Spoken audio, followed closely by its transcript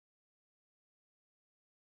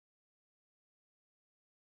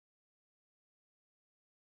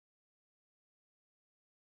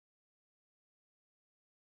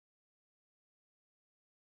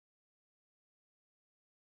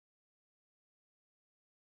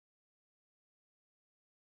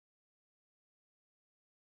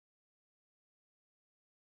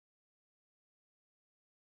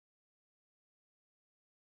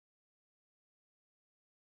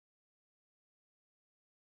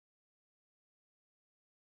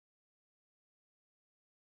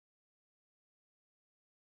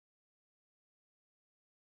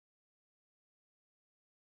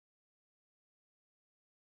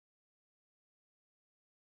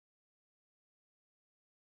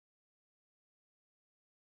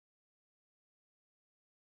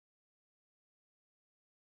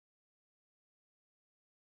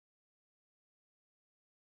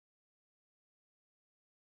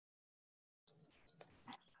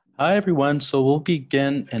Hi, everyone. So we'll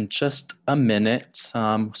begin in just a minute.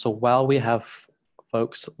 So while we have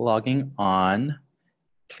folks logging on,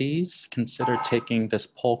 please consider taking this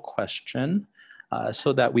poll question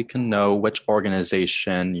so that we can know which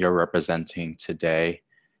organization you're representing today.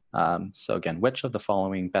 So again, which of the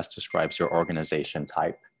following best describes your organization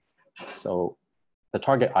type? So the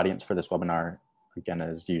target audience for this webinar, again,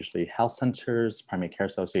 is usually health centers, primary care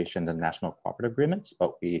associations, and national cooperative agreements,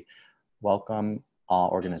 but we welcome all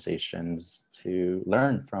organizations to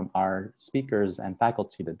learn from our speakers and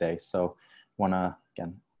faculty today. So I wanna,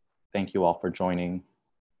 again, thank you all for joining.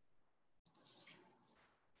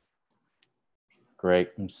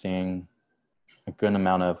 Great, I'm seeing a good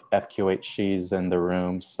amount of FQHCs in the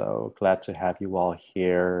room, so glad to have you all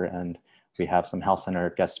here. And we have some health center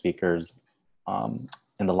guest speakers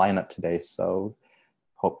in the lineup today, so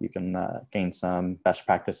hope you can gain some best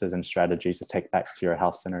practices and strategies to take back to your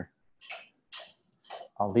health center.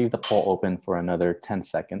 I'll leave the poll open for another 10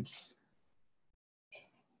 seconds.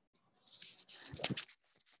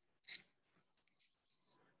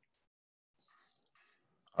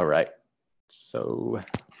 All right, so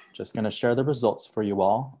just gonna share the results for you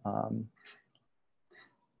all.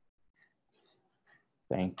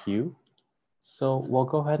 Thank you. So we'll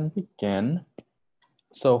go ahead and begin.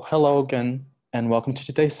 So hello again, and welcome to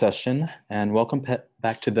today's session, and welcome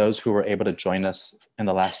back to those who were able to join us in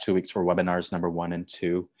the last 2 weeks for webinars number 1 and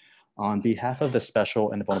 2. On behalf of the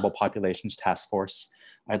Special and Vulnerable Populations Task Force,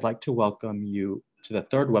 I'd like to welcome you to the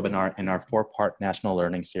 3rd webinar in our 4-part national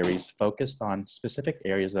learning series focused on specific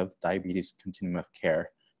areas of diabetes continuum of care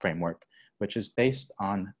framework, which is based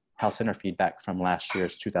on health center feedback from last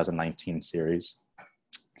year's 2019 series.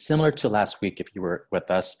 Similar to last week, if you were with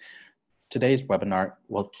us, today's webinar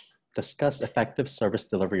will discuss effective service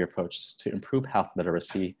delivery approaches to improve health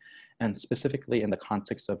literacy, and specifically in the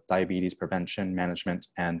context of diabetes prevention, management,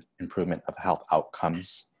 and improvement of health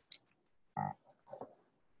outcomes.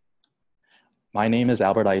 My name is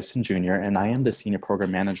Albert Eisen Jr., and I am the Senior Program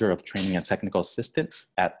Manager of Training and Technical Assistance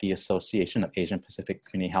at the Association of Asian Pacific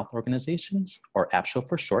Community Health Organizations, or APSHO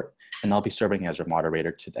for short, and I'll be serving as your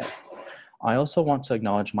moderator today. I also want to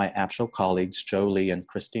acknowledge my APSHO colleagues, Joe Lee and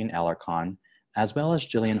Christine Alarcon, as well as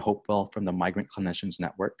Jillian Hopewell from the Migrant Clinicians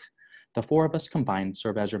Network. The 4 of us combined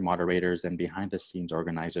serve as your moderators and behind the scenes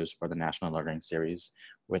organizers for the National Learning Series,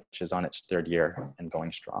 which is on its 3rd year and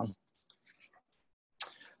going strong.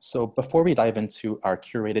 So before we dive into our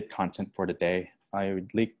curated content for today, I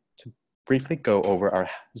would like to briefly go over our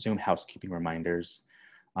Zoom housekeeping reminders.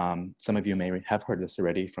 Some of you may have heard this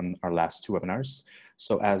already from our last 2 webinars.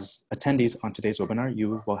 So as attendees on today's webinar,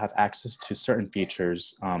 you will have access to certain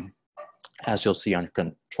features as you'll see on your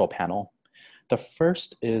control panel. The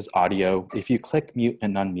first is audio. If you click mute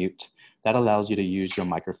and unmute, that allows you to use your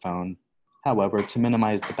microphone. However, to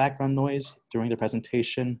minimize the background noise during the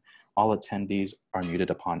presentation, all attendees are muted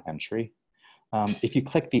upon entry. If you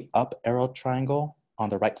click the up arrow triangle on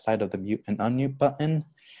the right side of the mute and unmute button,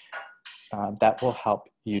 that will help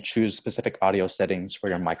you choose specific audio settings for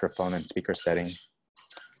your microphone and speaker setting.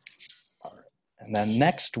 And then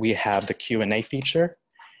next we have the Q&A feature.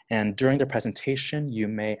 And during the presentation, you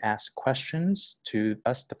may ask questions to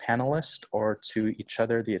us, the panelists, or to each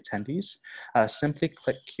other, the attendees. Simply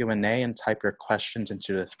click Q&A and type your questions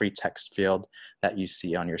into the free text field that you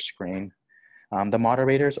see on your screen. The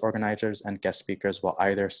moderators, organizers, and guest speakers will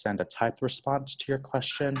either send a typed response to your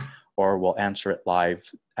question or will answer it live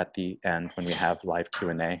at the end when we have live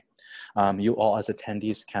Q&A. You all as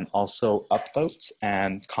attendees can also upvote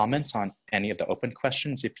and comment on any of the open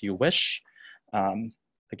questions if you wish.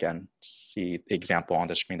 Again, see the example on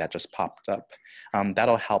the screen that just popped up.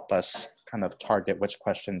 That'll help us kind of target which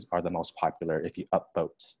questions are the most popular if you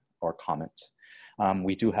upvote or comment.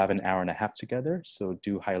 We do have an hour and a half together, so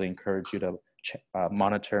do highly encourage you to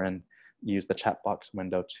monitor and use the chat box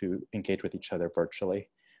window to engage with each other virtually.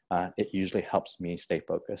 It usually helps me stay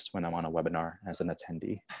focused when I'm on a webinar as an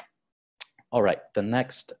attendee. All right, the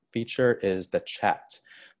next feature is the chat.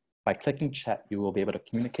 By clicking chat, you will be able to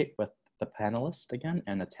communicate with the panelists again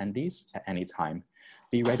and attendees at any time.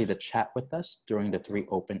 Be ready to chat with us during the 3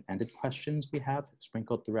 open-ended questions we have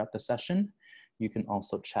sprinkled throughout the session. You can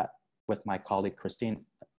also chat with my colleague Christine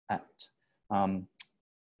at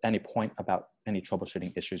any point about any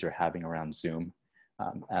troubleshooting issues you're having around Zoom.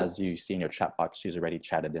 As you see in your chat box, she's already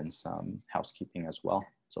chatted in some housekeeping as well.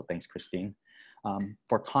 So thanks, Christine.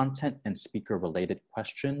 For content and speaker related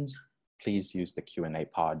questions, please use the Q&A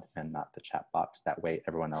pod and not the chat box. That way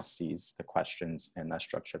everyone else sees the questions in a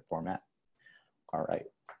structured format. All right,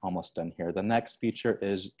 almost done here. The next feature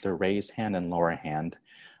is the raise hand and lower hand.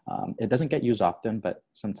 It doesn't get used often, but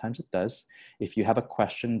sometimes it does. If you have a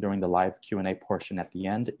question during the live Q&A portion at the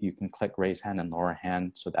end, you can click raise hand and lower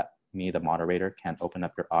hand so that me, the moderator, can open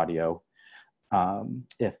up your audio.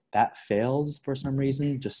 If that fails for some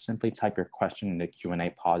reason, just simply type your question in the Q&A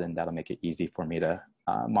pod and that'll make it easy for me to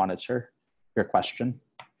monitor your question.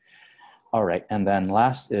 All right, and then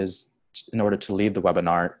last is, in order to leave the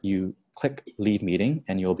webinar, you click leave meeting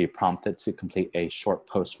and you'll be prompted to complete a short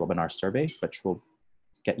post-webinar survey, which will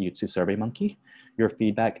get you to SurveyMonkey. Your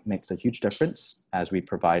feedback makes a huge difference as we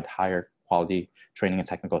provide higher quality training and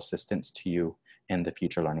technical assistance to you in the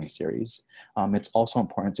future learning series. It's also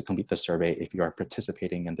important to complete the survey if you are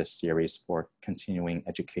participating in this series for continuing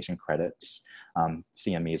education credits,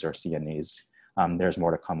 CMEs or CNEs. There's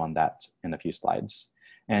more to come on that in a few slides.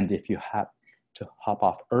 And if you have to hop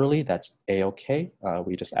off early, that's a-okay.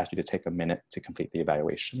 We just ask you to take a minute to complete the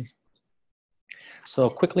evaluation. So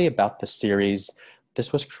quickly about the series,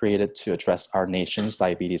 this was created to address our nation's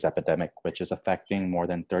diabetes epidemic, which is affecting more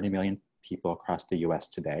than 30 million people across the US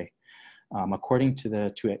today. According to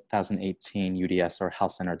the 2018 UDS or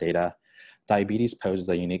health center data, diabetes poses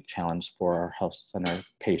a unique challenge for our health center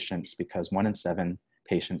patients because 1 in 7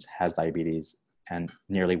 patients has diabetes and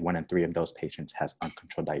nearly 1 in 3 of those patients has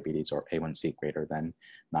uncontrolled diabetes or A1C greater than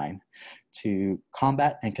 9. To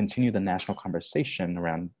combat and continue the national conversation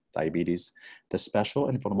around diabetes, the Special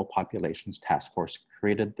and Vulnerable Populations Task Force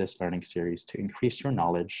created this learning series to increase your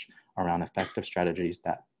knowledge around effective strategies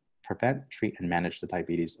that prevent, treat, and manage the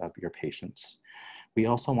diabetes of your patients. We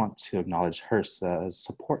also want to acknowledge HRSA's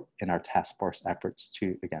support in our task force efforts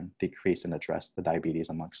to, again, decrease and address the diabetes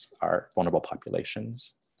amongst our vulnerable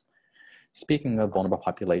populations. Speaking of vulnerable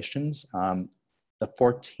populations, the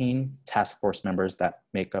 14 task force members that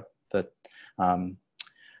make up the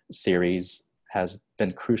series has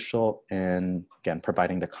been crucial in, again,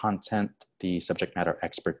 providing the content, the subject matter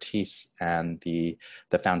expertise, and the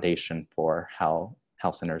foundation for how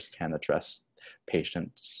health centers can address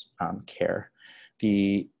patients' care.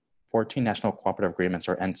 The 14 National Cooperative Agreements,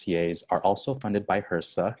 or NCAs, are also funded by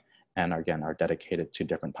HRSA and again are dedicated to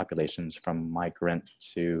different populations from migrant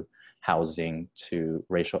to housing to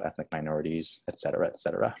racial ethnic minorities, et cetera, et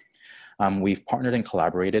cetera. We've partnered and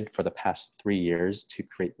collaborated for the past 3 years to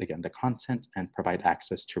create, again, the content and provide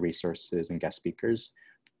access to resources and guest speakers.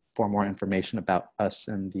 For more information about us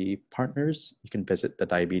and the partners, you can visit the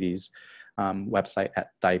diabetes website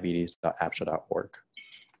at diabetes.apsha.org.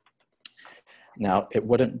 Now, it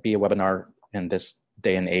wouldn't be a webinar in this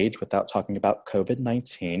day and age without talking about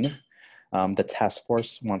COVID-19. The task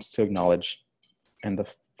force wants to acknowledge in the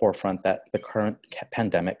forefront that the current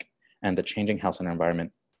pandemic and the changing health center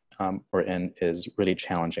environment we're in is really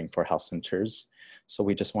challenging for health centers. So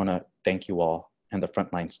we just want to thank you all and the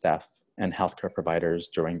frontline staff and healthcare providers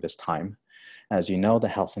during this time. As you know, the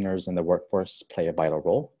health centers and the workforce play a vital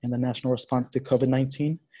role in the national response to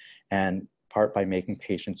COVID-19, and part by making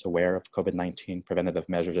patients aware of COVID-19 preventative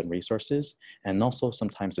measures and resources, and also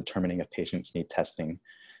sometimes determining if patients need testing.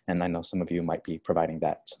 And I know some of you might be providing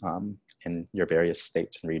that in your various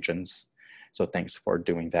states and regions. So thanks for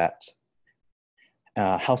doing that.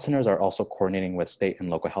 Health centers are also coordinating with state and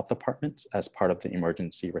local health departments as part of the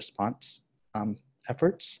emergency response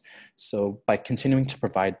efforts. So by continuing to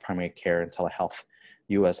provide primary care and telehealth,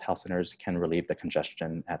 you as health centers can relieve the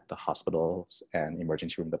congestion at the hospitals and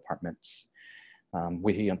emergency room departments.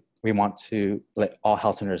 We want to let all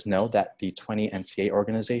health centers know that the 20 NCA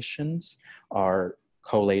organizations are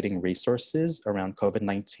collating resources around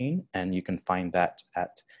COVID-19, and you can find that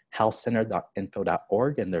at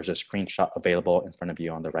healthcenter.info.org, and there's a screenshot available in front of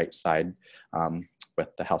you on the right side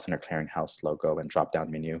with the Health Center Clearinghouse logo and drop-down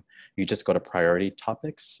menu. You just go to priority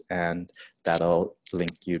topics, and that'll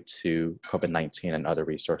link you to COVID-19 and other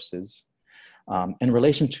resources. In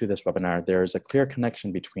relation to this webinar, there's a clear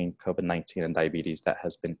connection between COVID-19 and diabetes that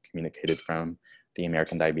has been communicated from the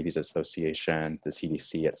American Diabetes Association, the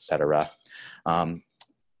CDC, et cetera.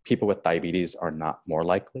 People with diabetes are not more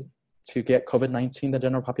likely to get COVID-19 than the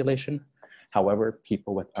general population. However,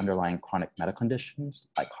 people with underlying chronic medical conditions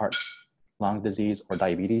like heart, lung disease, or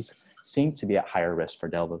diabetes seem to be at higher risk for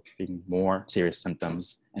developing more serious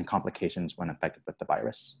symptoms and complications when infected with the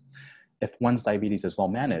virus. If one's diabetes is well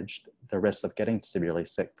managed, the risk of getting severely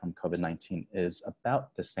sick from COVID-19 is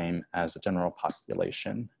about the same as the general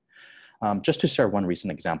population. Just to share one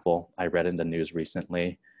recent example I read in the news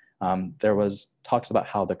recently, there was talks about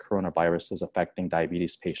how the coronavirus is affecting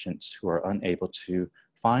diabetes patients who are unable to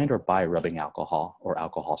find or buy rubbing alcohol or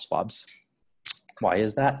alcohol swabs. Why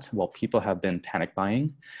is that? Well, people have been panic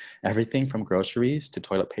buying everything from groceries to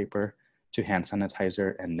toilet paper to hand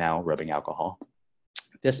sanitizer and now rubbing alcohol.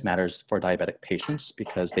 This matters for diabetic patients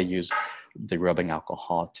because they use the rubbing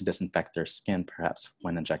alcohol to disinfect their skin, perhaps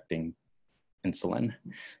when injecting insulin.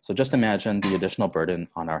 So just imagine the additional burden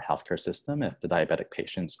on our healthcare system if the diabetic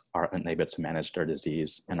patients are unable to manage their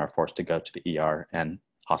disease and are forced to go to the ER and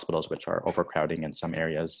hospitals, which are overcrowding in some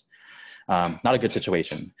areas. Not a good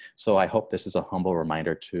situation. So I hope this is a humble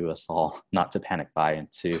reminder to us all not to panic buy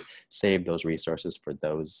and to save those resources for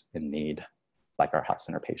those in need, like our health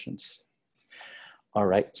center patients. All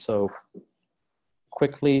right, so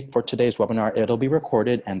quickly for today's webinar, it'll be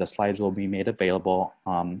recorded and the slides will be made available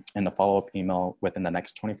in the follow-up email within the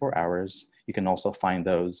next 24 hours. You can also find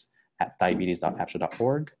those at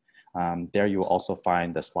diabetes.apsha.org. There you will also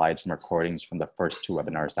find the slides and recordings from the first two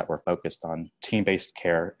webinars that were focused on team-based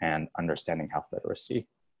care and understanding health literacy.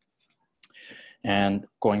 And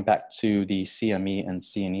going back to the CME and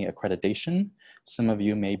CNE accreditation, some of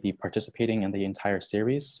you may be participating in the entire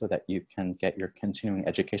series so that you can get your continuing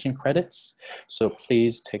education credits. So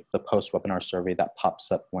please take the post-webinar survey that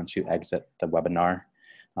pops up once you exit the webinar.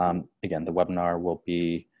 Again, the webinar will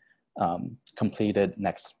be completed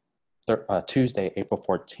next Tuesday, April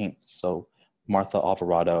 14th. So Martha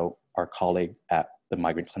Alvarado, our colleague at the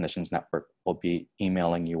Migrant Clinicians Network, will be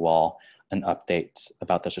emailing you all an update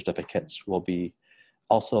about the certificates. Will be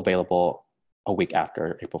also available a week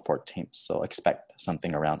after April 14th. So expect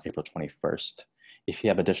something around April 21st. If you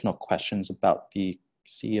have additional questions about the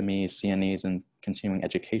CMEs, CNEs, and continuing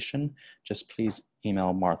education, just please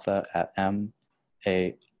email Martha at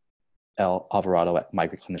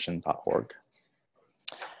malvarado@migrantclinician.org.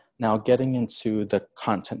 Now, getting into the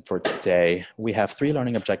content for today, we have 3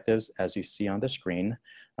 learning objectives as you see on the screen.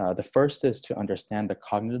 The first is to understand the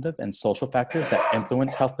cognitive and social factors that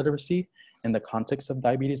influence health literacy in the context of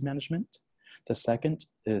diabetes management. The second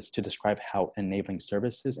is to describe how enabling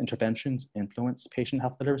services interventions influence patient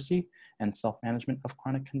health literacy and self-management of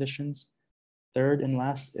chronic conditions. Third and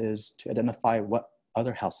last is to identify what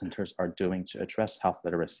other health centers are doing to address health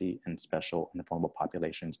literacy in special and vulnerable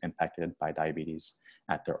populations impacted by diabetes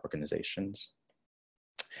at their organizations.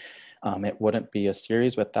 It wouldn't be a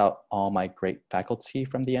series without all my great faculty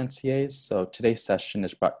from the NCAs. So today's session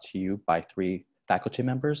is brought to you by 3 faculty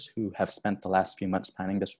members who have spent the last few months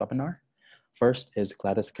planning this webinar. First is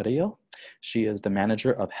Gladys Carrillo. She is the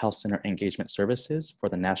Manager of Health Center Engagement Services for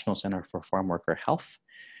the National Center for Farmworker Health.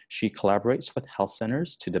 She collaborates with health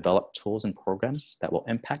centers to develop tools and programs that will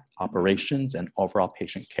impact operations and overall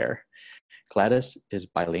patient care. Gladys is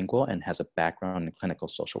bilingual and has a background in clinical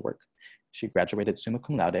social work. She graduated summa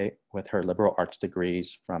cum laude with her liberal arts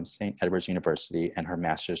degrees from St. Edward's University and her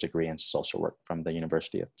master's degree in social work from the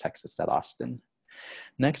University of Texas at Austin.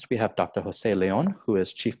 Next, we have Dr. Jose Leon, who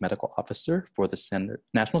is Chief Medical Officer for the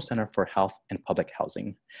National Center for Health and Public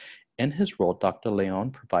Housing. In his role, Dr.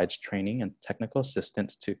 Leon provides training and technical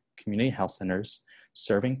assistance to community health centers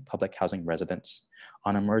serving public housing residents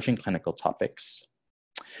on emerging clinical topics.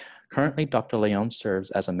 Currently, Dr. Leon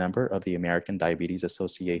serves as a member of the American Diabetes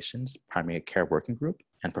Association's Primary Care Working Group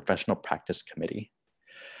and Professional Practice Committee.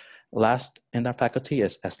 Last in our faculty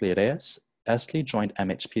is Esli Reyes. Esli joined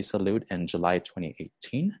MHP Salud in July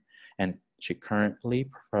 2018, and she currently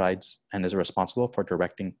provides and is responsible for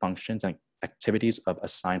directing functions and activities of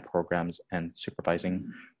assigned programs and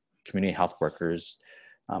supervising community health workers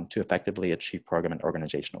to effectively achieve program and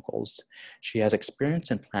organizational goals. She has experience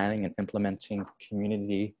in planning and implementing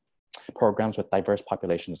community programs with diverse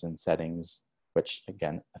populations and settings, which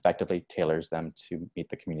again, effectively tailors them to meet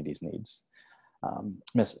the community's needs.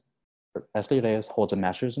 Ms. Esli Reyes holds a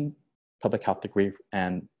master's in public health degree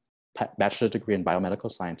and bachelor's degree in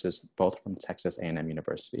biomedical sciences, both from Texas A&M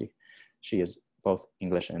University. She is both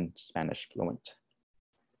English and Spanish fluent.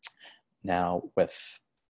 Now, with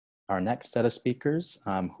our next set of speakers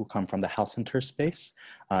who come from the health center space,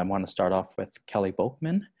 I want to start off with Kelly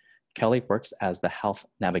Volkmann. Kelly works as the Health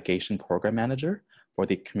Navigation Program Manager for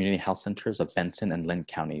the Community Health Centers of Benton and Linn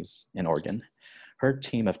counties in Oregon. Her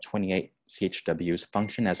team of 28 CHWs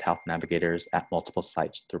function as health navigators at multiple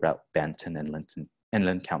sites throughout Benton and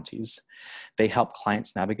Linn counties. They help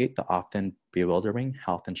clients navigate the often bewildering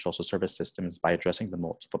health and social service systems by addressing the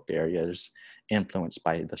multiple barriers influenced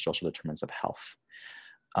by the social determinants of health.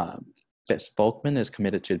 Ms. Volkmann is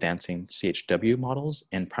committed to advancing CHW models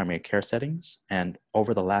in primary care settings, and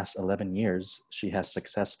over the last 11 years, she has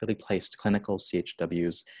successfully placed clinical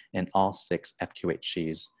CHWs in all 6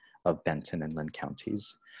 FQHCs of Benton and Linn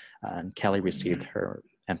counties. And Kelly received her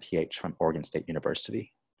MPH from Oregon State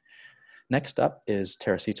University. Next up is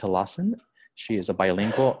Teresita Lawson. She is a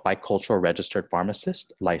bilingual, bicultural registered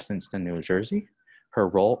pharmacist licensed in New Jersey. Her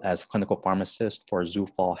role as clinical pharmacist for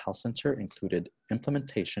Zufall Health Center included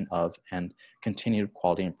implementation of and continued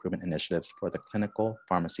quality improvement initiatives for the Clinical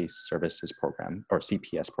Pharmacy Services Program, or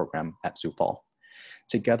CPS program at Zufall.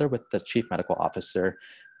 Together with the Chief Medical Officer,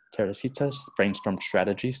 Teresita brainstormed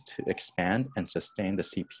strategies to expand and sustain the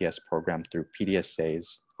CPS program through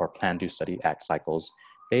PDSAs, or Plan, Do, Study, Act cycles,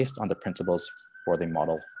 based on the principles for the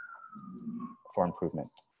model for improvement.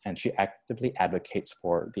 And she actively advocates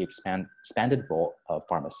for the expanded role of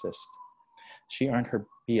pharmacist. She earned her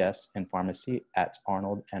BS in pharmacy at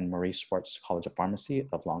Arnold and Marie Schwartz College of Pharmacy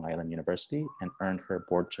of Long Island University and earned her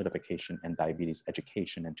board certification in diabetes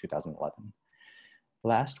education in 2011.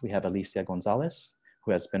 Last, we have Alicia Gonzales,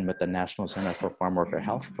 who has been with the National Center for Farmworker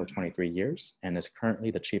Health for 23 years and is currently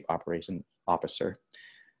the Chief Operations Officer.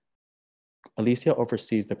 Alicia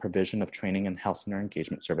oversees the provision of training and health center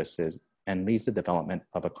engagement services and leads the development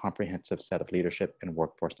of a comprehensive set of leadership and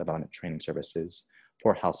workforce development training services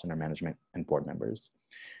for health center management and board members.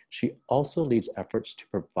 She also leads efforts to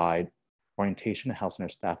provide orientation to health center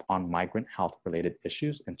staff on migrant health-related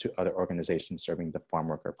issues and to other organizations serving the farm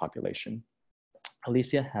worker population.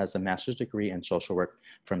 Alicia has a master's degree in social work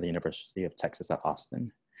from the University of Texas at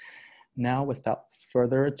Austin. Now, without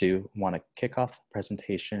further ado, I want to kick off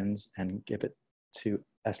presentations and give it to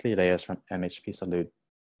Esli Reyes from MHP Salud.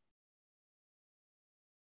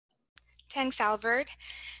 Thanks, Albert.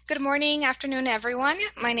 Good morning, afternoon, everyone.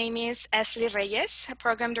 My name is Esli Reyes, a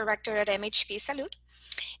Program Director at MHP Salud.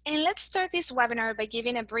 And let's start this webinar by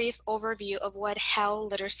giving a brief overview of what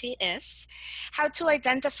health literacy is, how to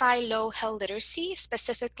identify low health literacy,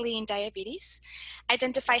 specifically in diabetes,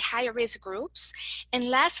 identify high-risk groups, and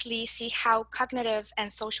lastly, see how cognitive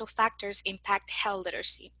and social factors impact health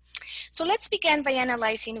literacy. So let's begin by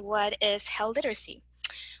analyzing what is health literacy.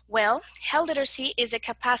 Well, health literacy is a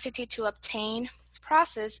capacity to obtain,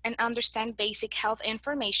 process, and understand basic health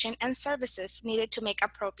information and services needed to make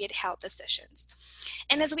appropriate health decisions.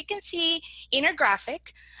 And as we can see in our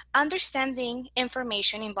graphic, understanding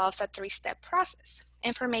information involves a three-step process.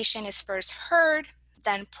 Information is first heard,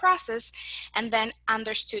 then processed, and then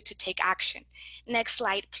understood to take action. Next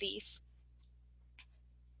slide, please.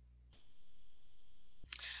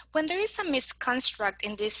 When there is a misconstruct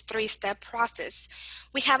in this three-step process,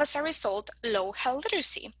 we have as a result low health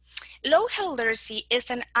literacy. Low health literacy is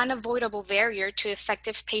an unavoidable barrier to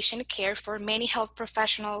effective patient care for many health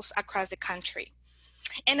professionals across the country.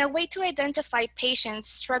 And a way to identify patients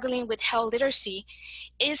struggling with health literacy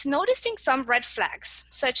is noticing some red flags,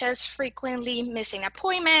 such as frequently missing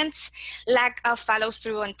appointments, lack of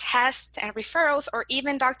follow-through on tests and referrals, or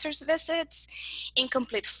even doctor's visits,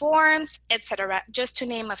 incomplete forms, etc., just to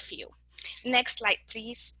name a few. Next slide,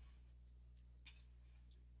 please.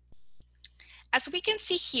 As we can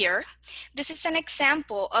see here, this is an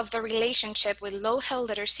example of the relationship with low health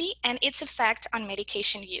literacy and its effect on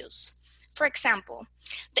medication use. For example,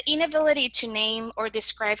 the inability to name or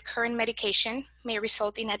describe current medication may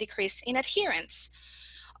result in a decrease in adherence.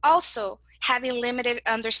 Also, having limited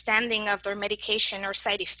understanding of their medication or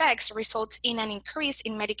side effects results in an increase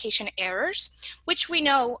in medication errors, which we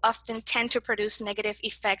know often tend to produce negative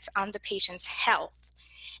effects on the patient's health.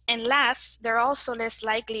 And last, they're also less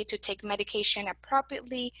likely to take medication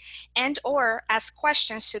appropriately and or ask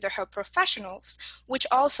questions to their health professionals, which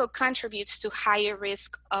also contributes to higher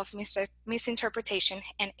risk of misinterpretation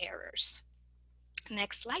and errors.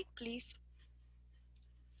 Next slide, please.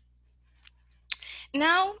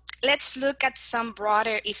 Now, let's look at some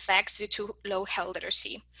broader effects due to low health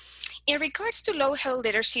literacy. In regards to low health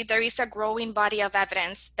literacy, there is a growing body of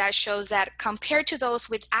evidence that shows that compared to those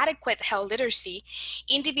with adequate health literacy,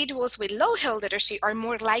 individuals with low health literacy are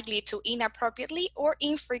more likely to inappropriately or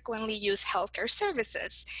infrequently use healthcare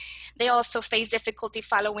services. They also face difficulty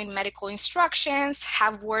following medical instructions,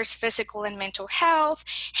 have worse physical and mental health,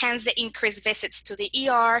 hence the increased visits to the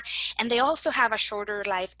ER, and they also have a shorter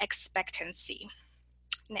life expectancy.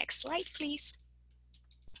 Next slide, please.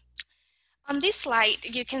 On this slide,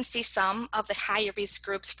 you can see some of the high-risk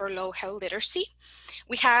groups for low health literacy.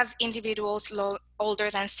 We have individuals older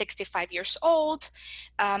than 65 years old,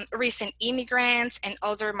 recent immigrants and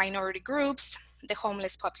other minority groups, the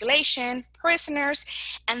homeless population,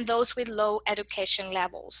 prisoners, and those with low education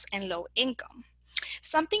levels and low income.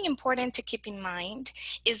 Something important to keep in mind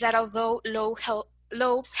is that although low health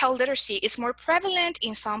literacy is more prevalent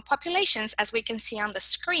in some populations, as we can see on the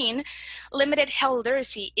screen, limited health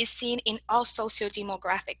literacy is seen in all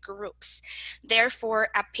socio-demographic groups. Therefore,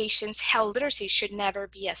 a patient's health literacy should never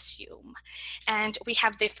be assumed. And we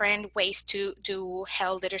have different ways to do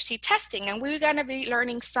health literacy testing, and we're going to be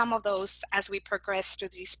learning some of those as we progress through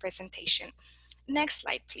this presentation. Next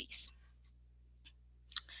slide, please.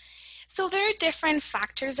 So there are different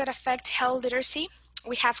factors that affect health literacy.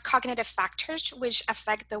 We have cognitive factors, which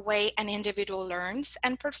affect the way an individual learns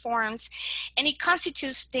and performs, and it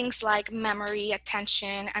constitutes things like memory,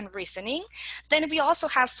 attention, and reasoning. Then we also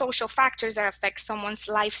have social factors that affect someone's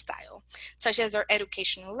lifestyle, such as their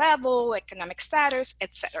educational level, economic status,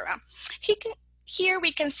 etc. Here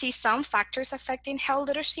we can see some factors affecting health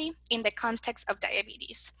literacy in the context of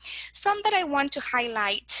diabetes. Some that I want to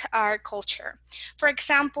highlight are culture. For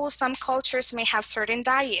example, some cultures may have certain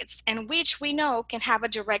diets, and which we know can have a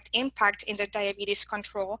direct impact in the diabetes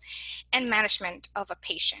control and management of a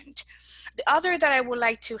patient. The other that I would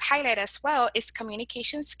like to highlight as well is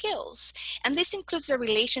communication skills. And this includes the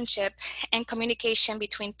relationship and communication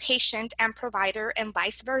between patient and provider and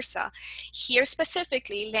vice versa. Here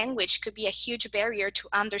specifically, language could be a huge barrier to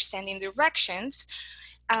understanding directions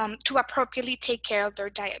to appropriately take care of their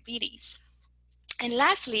diabetes. And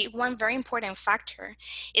lastly, one very important factor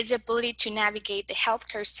is the ability to navigate the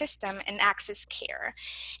healthcare system and access care,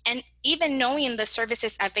 and even knowing the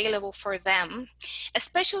services available for them,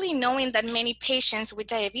 especially knowing that many patients with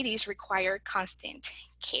diabetes require constant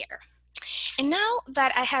care. And now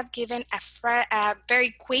that I have given a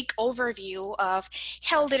very quick overview of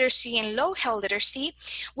health literacy and low health literacy,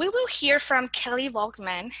 we will hear from Kelly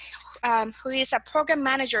Volkmann, who is a program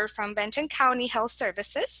manager from Benton County Health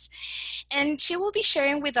Services. And she will be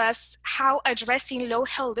sharing with us how addressing low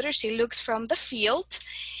health literacy looks from the field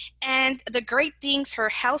and the great things her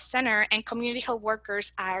health center and community health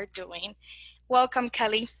workers are doing. Welcome,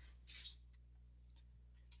 Kelly.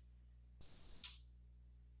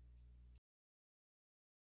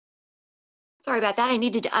 Sorry about that. I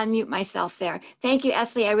needed to unmute myself there. Thank you,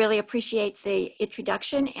 Esley. I really appreciate the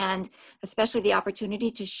introduction and especially the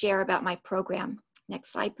opportunity to share about my program.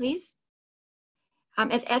 Next slide, please.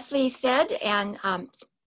 As Esley said, and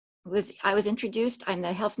I was introduced, I'm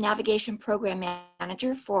the Health Navigation Program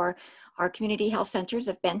Manager for our community health centers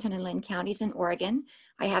of Benton and Linn counties in Oregon.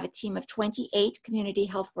 I have a team of 28 community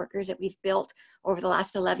health workers that we've built over the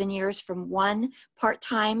last 11 years from one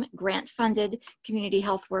part-time grant-funded community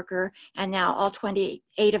health worker, and now all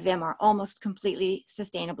 28 of them are almost completely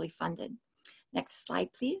sustainably funded. Next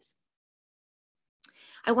slide, please.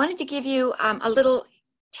 I wanted to give you a little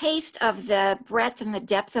taste of the breadth and the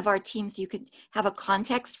depth of our team so you could have a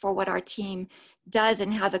context for what our team does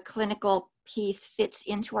and how the clinical piece fits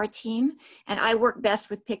into our team. And I work best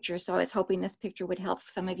with pictures, so I was hoping this picture would help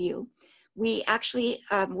some of you. We actually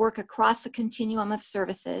work across the continuum of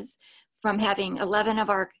services, from having 11 of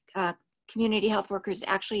our community health workers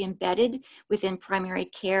actually embedded within primary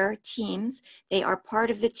care teams. They are part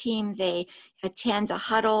of the team. They attend the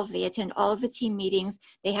huddles. They attend all of the team meetings.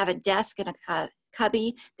 They have a desk and a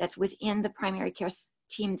cubby that's within the primary care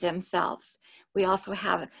team themselves. We also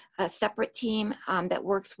have a separate team that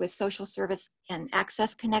works with social service and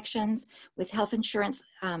access connections, with health insurance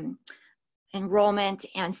enrollment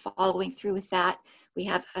and following through with that. We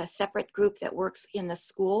have a separate group that works in the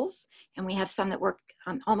schools, and we have some that work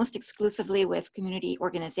almost exclusively with community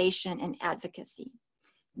organization and advocacy.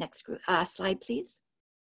 Next group, slide, please.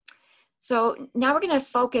 So now we're going to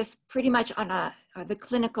focus pretty much on the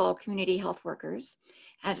clinical community health workers.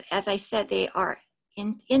 As I said, they are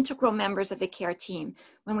integral members of the care team.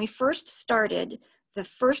 When we first started, the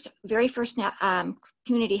very first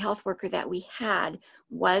community health worker that we had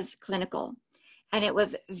was clinical. And it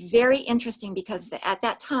was very interesting because at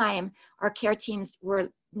that time, our care teams were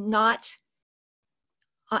not,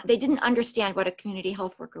 they didn't understand what a community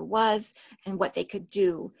health worker was and what they could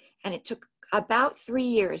do. And it took about 3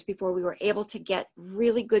 years before we were able to get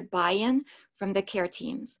really good buy-in from the care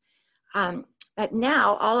teams. But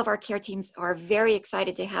now all of our care teams are very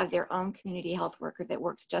excited to have their own community health worker that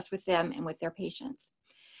works just with them and with their patients.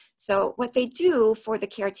 So what they do for the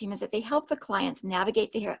care team is that they help the clients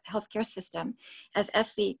navigate the healthcare system. As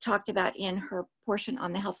Esley talked about in her portion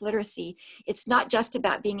on the health literacy, it's not just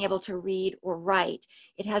about being able to read or write.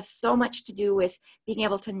 It has so much to do with being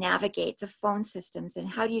able to navigate the phone systems and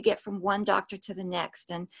how do you get from one doctor to the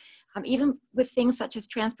next, and even with things such as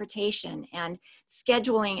transportation and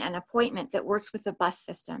scheduling an appointment that works with the bus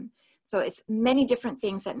system. So it's many different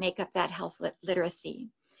things that make up that health literacy,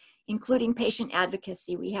 including patient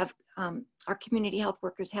advocacy. We have our community health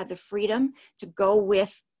workers have the freedom to go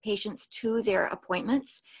with patients to their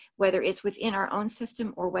appointments, whether it's within our own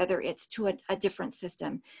system or whether it's to a different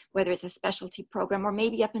system, whether it's a specialty program or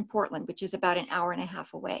maybe up in Portland, which is about an hour and a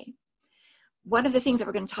half away. One of the things that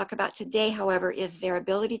we're going to talk about today, however, is their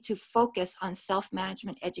ability to focus on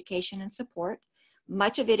self-management education and support.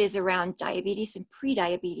 Much of it is around diabetes and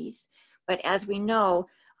pre-diabetes, but as we know,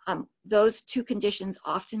 those two conditions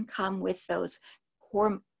often come with those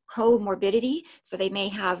comorbidity, so they may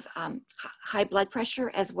have high blood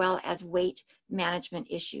pressure as well as weight management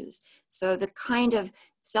issues. So the kind of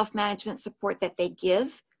self-management support that they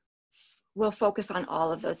give will focus on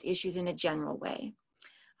all of those issues in a general way.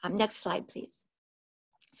 Next slide, please.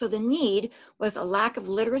 So the need was a lack of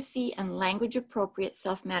literacy and language-appropriate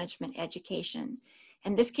self-management education.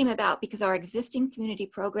 And this came about because our existing community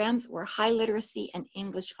programs were high literacy and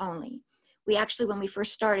English only. We actually, when we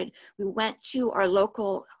first started, we went to our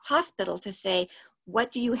local hospital to say,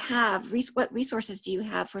 what do you have, what resources do you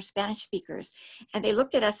have for Spanish speakers? And they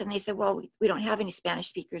looked at us and they said, well, we don't have any Spanish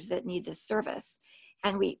speakers that need this service.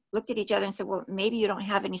 And we looked at each other and said, well, maybe you don't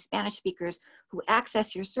have any Spanish speakers who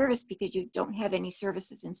access your service because you don't have any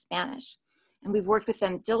services in Spanish. And we've worked with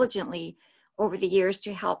them diligently over the years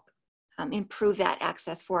to help improve that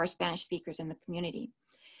access for our Spanish speakers in the community.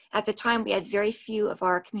 At the time, we had very few of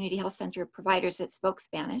our community health center providers that spoke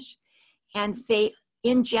Spanish. And they,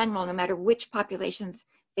 in general, no matter which populations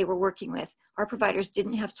they were working with, our providers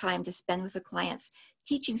didn't have time to spend with the clients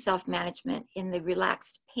teaching self-management in the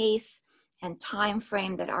relaxed pace and time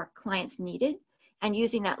frame that our clients needed, and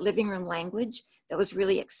using that living room language that was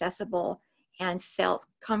really accessible and felt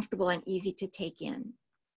comfortable and easy to take in.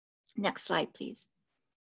 Next slide, please.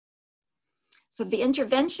 So the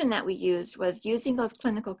intervention that we used was using those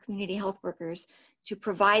clinical community health workers to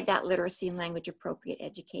provide that literacy and language appropriate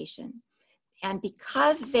education. And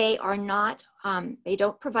because they are not, they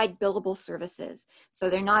don't provide billable services, so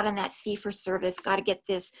they're not on that fee for service, got to get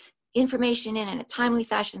this information in a timely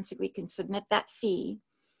fashion so we can submit that fee.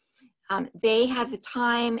 They have the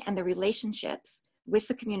time and the relationships with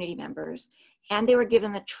the community members, and they were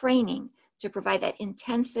given the training to provide that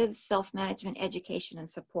intensive self-management education and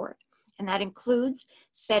support. And that includes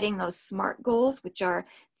setting those SMART goals, which are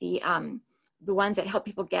the ones that help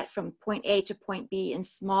people get from point A to point B in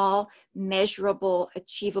small, measurable,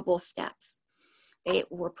 achievable steps. They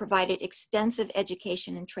were provided extensive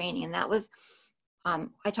education and training, and that was,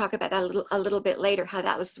 I talk about that a little bit later, how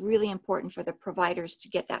that was really important for the providers to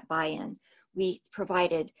get that buy-in. We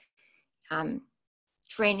provided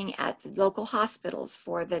training at the local hospitals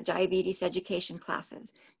for the diabetes education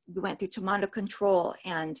classes. We went through Tomando Control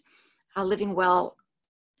and Living Well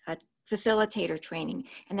facilitator training,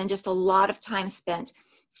 and then just a lot of time spent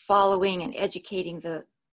following and educating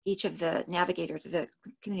each of the navigators, the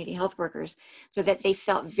community health workers, so that they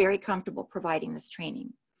felt very comfortable providing this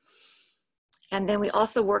training. And then we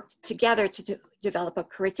also worked together to develop a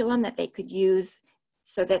curriculum that they could use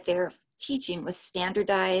so that their teaching was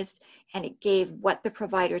standardized and it gave what the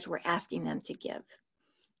providers were asking them to give.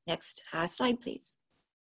 Next slide, please.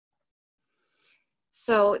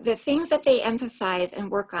 So the things that they emphasize and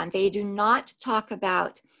work on, they do not talk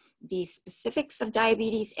about the specifics of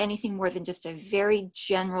diabetes, anything more than just a very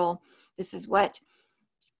general, this is what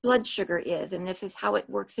blood sugar is, and this is how it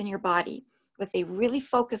works in your body. What they really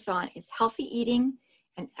focus on is healthy eating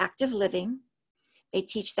and active living. They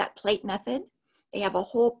teach that plate method. They have a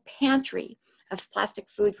whole pantry of plastic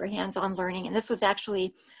food for hands-on learning, and this was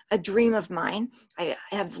actually a dream of mine. I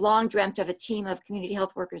have long dreamt of a team of community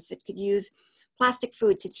health workers that could use plastic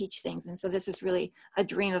food to teach things, and so this is really a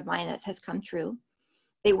dream of mine that has come true.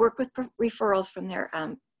 They work with referrals from their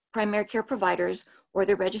primary care providers or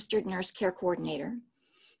their registered nurse care coordinator.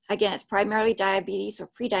 Again, it's primarily diabetes or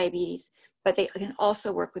pre-diabetes, but they can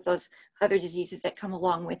also work with those other diseases that come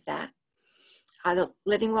along with that. The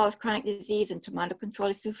Living Well with Chronic Disease and Tomando Control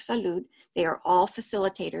y Su Salud, they are all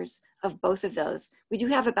facilitators of both of those. We do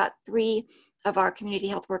have about 3 of our community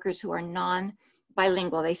health workers who are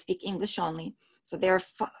non-bilingual. They speak English only. So they're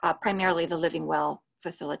primarily the Living Well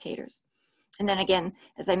facilitators. And then again,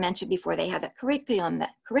 as I mentioned before, they have that curriculum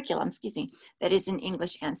that is in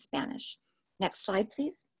English and Spanish. Next slide,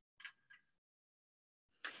 please.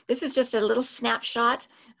 This is just a little snapshot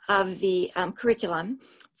of the curriculum.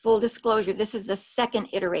 Full disclosure, this is the 2nd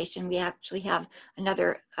iteration. We actually have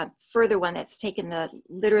another further one that's taken the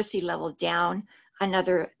literacy level down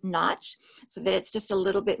another notch so that it's just a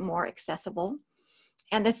little bit more accessible.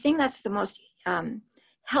 And the thing that's the most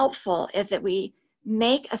helpful is that we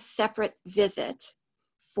make a separate visit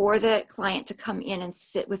for the client to come in and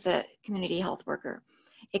sit with a community health worker.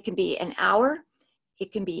 It can be an hour,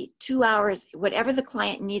 it can be 2 hours, whatever the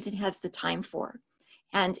client needs and has the time for.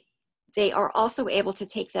 And they are also able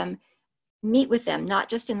to meet with them, not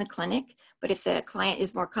just in the clinic, but if the client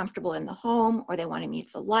is more comfortable in the home or they want to meet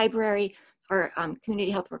at the library, or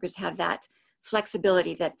community health workers have that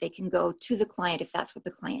flexibility that they can go to the client if that's what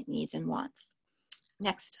the client needs and wants.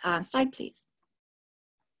 Next slide, please.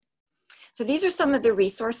 So these are some of the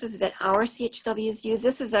resources that our CHWs use.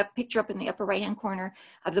 This is a picture up in the upper right-hand corner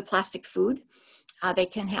of the plastic food. They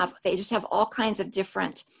just have all kinds of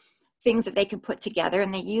different things that they can put together,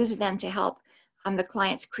 and they use them to help the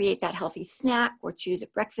clients create that healthy snack or choose a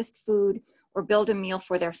breakfast food or build a meal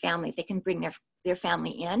for their families. They can bring their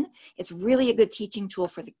family in. It's really a good teaching tool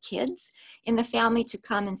for the kids in the family to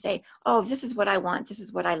come and say, oh, this is what I want, this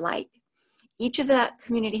is what I like. Each of the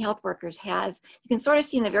community health workers has, you can sort of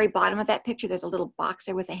see in the very bottom of that picture, there's a little box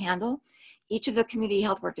there with a handle. Each of the community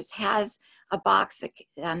health workers has a box that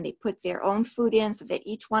they put their own food in, so that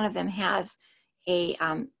each one of them has a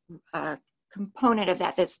component of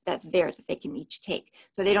that's theirs that they can each take.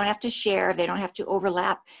 So they don't have to share, they don't have to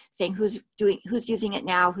overlap, saying who's using it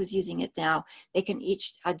now, who's using it now. They can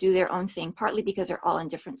each do their own thing, partly because they're all in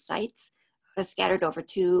different sites, scattered over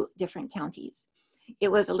 2 different counties. It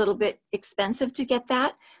was a little bit expensive to get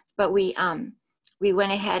that, but we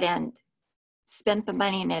went ahead and spent the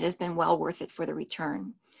money, and it has been well worth it for the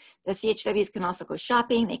return. The CHWs can also go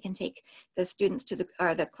shopping. They can take the students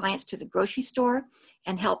the clients to the grocery store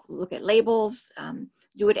and help look at labels,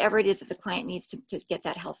 do whatever it is that the client needs to get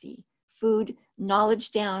that healthy food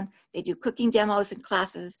knowledge down. They do cooking demos and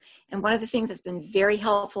classes. And one of the things that's been very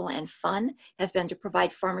helpful and fun has been to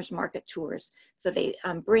provide farmers market tours. So they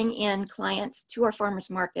bring in clients to our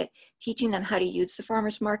farmers market, teaching them how to use the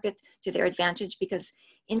farmers market to their advantage, because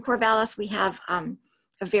in Corvallis, we have a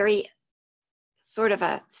very sort of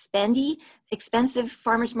a spendy, expensive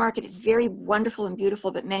farmers market. It's very wonderful and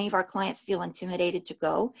beautiful, but many of our clients feel intimidated to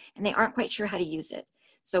go, and they aren't quite sure how to use it.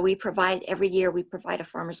 So every year we provide a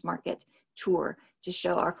farmers market tour to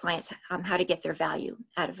show our clients how to get their value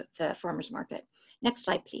out of the farmers market. Next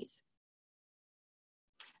slide, please.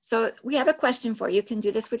 So we have a question for you. You can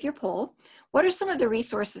do this with your poll. What are some of the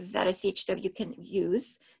resources that a CHW can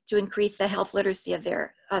use to increase the health literacy of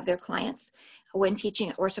their clients when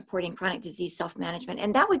teaching or supporting chronic disease self-management?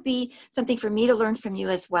 And that would be something for me to learn from you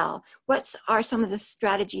as well. What are some of the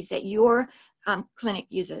strategies that your clinic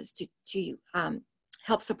uses to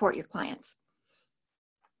help support your clients?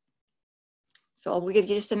 So we'll give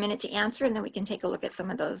you just a minute to answer, and then we can take a look at some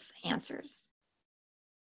of those answers.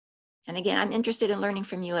 And again, I'm interested in learning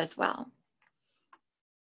from you as well.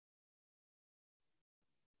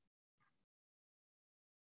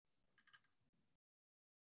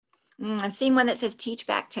 I'm seeing one that says teach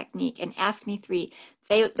back technique and ask me 3.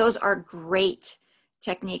 Those are great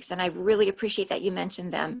techniques, and I really appreciate that you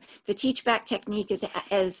mentioned them. The teach back technique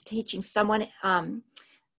is teaching someone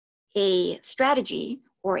a strategy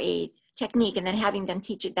or a technique and then having them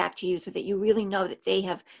teach it back to you so that you really know that they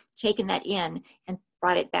have taken that in and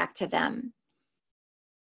brought it back to them.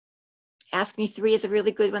 Ask Me 3 is a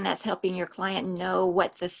really good one. That's helping your client know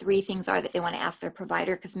what the 3 things are that they want to ask their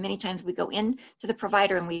provider, because many times we go in to the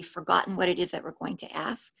provider and we've forgotten what it is that we're going to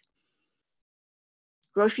ask.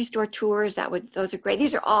 Grocery store tours, those are great.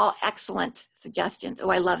 These are all excellent suggestions. Oh,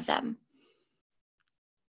 I love them.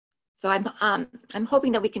 So I'm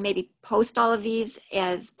hoping that we can maybe post all of these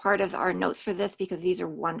as part of our notes for this, because these are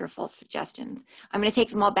wonderful suggestions. I'm going to take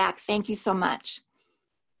them all back. Thank you so much.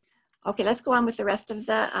 Okay, let's go on with the rest of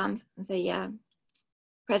the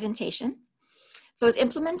presentation. So as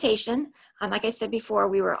implementation, like I said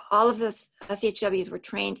before, all of the CHWs were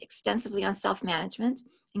trained extensively on self-management,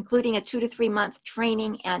 including a 2 to 3 month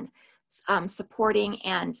training and supporting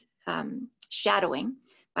and shadowing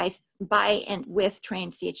by and with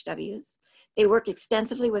trained CHWs. They work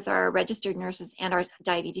extensively with our registered nurses and our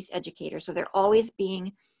diabetes educators. So they're always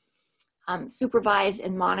being supervised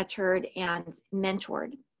and monitored and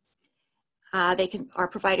mentored. Our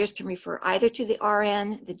providers can refer either to the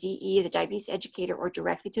RN, the DE, the diabetes educator, or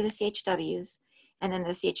directly to the CHWs. And then the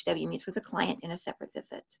CHW meets with the client in a separate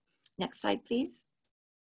visit. Next slide, please.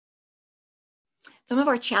 Some of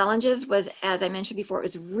our challenges was, as I mentioned before, it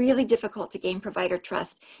was really difficult to gain provider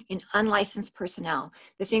trust in unlicensed personnel.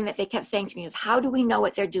 The thing that they kept saying to me was, how do we know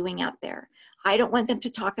what they're doing out there? I don't want them to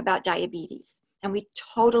talk about diabetes. And we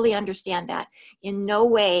totally understand that. In no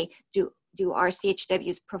way do our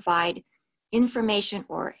CHWs provide information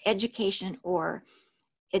or education or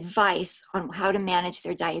advice on how to manage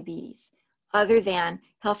their diabetes, other than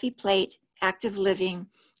healthy plate, active living,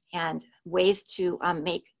 and ways to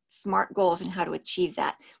make smart goals and how to achieve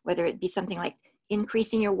that, whether it be something like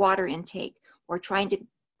increasing your water intake or trying to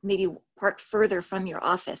maybe park further from your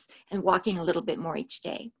office and walking a little bit more each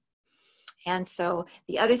day. And so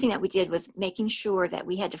the other thing that we did was making sure that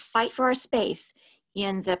we had to fight for our space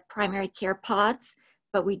in the primary care pods,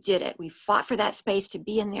 but we did it. We fought for that space to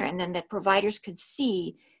be in there, and then the providers could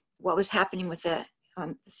see what was happening with the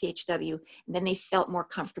CHW, and then they felt more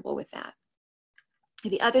comfortable with that.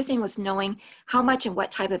 The other thing was knowing how much and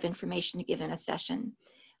what type of information to give in a session.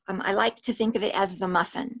 I like to think of it as the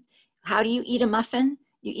muffin. How do you eat a muffin?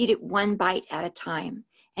 You eat it one bite at a time.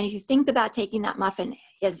 And if you think about taking that muffin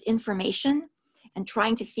as information and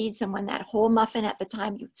trying to feed someone that whole muffin at the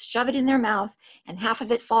time, you shove it in their mouth and half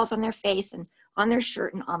of it falls on their face and on their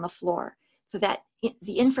shirt and on the floor. So that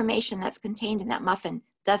the information that's contained in that muffin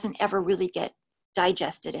doesn't ever really get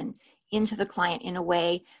digested and into the client in a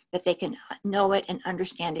way that they can know it and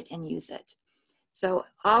understand it and use it. So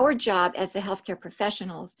our job as the healthcare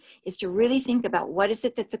professionals is to really think about what is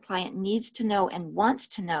it that the client needs to know and wants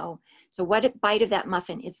to know. So what bite of that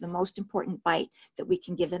muffin is the most important bite that we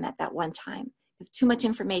can give them at that one time, because too much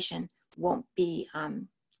information won't be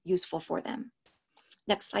useful for them.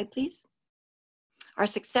 Next slide, please. Our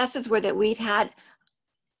successes were that we've had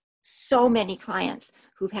so many clients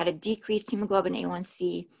who've had a decreased hemoglobin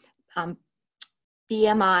A1C,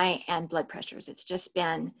 BMI, and blood pressures. It's just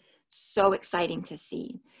been so exciting to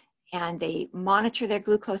see. And they monitor their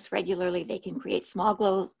glucose regularly. They can create small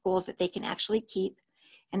goals that they can actually keep.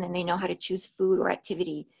 And then they know how to choose food or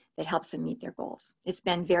activity that helps them meet their goals. It's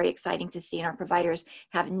been very exciting to see, and our providers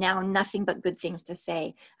have now nothing but good things to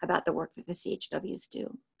say about the work that the CHWs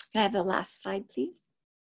do. Can I have the last slide, please?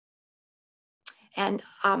 And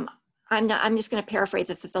I'm just going to paraphrase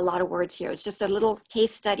this. It's a lot of words here. It's just a little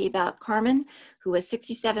case study about Carmen, who was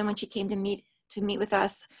 67 when she came to meet with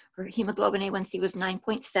us. Her hemoglobin A1C was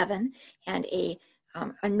 9.7, and a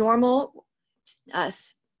normal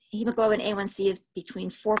hemoglobin A1C is between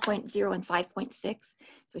 4.0 and 5.6.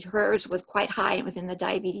 So hers was quite high. It was in the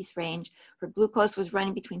diabetes range. Her glucose was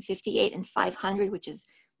running between 58 and 500, which is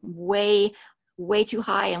way too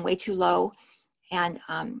high and way too low. And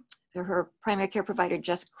her primary care provider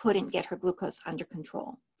just couldn't get her glucose under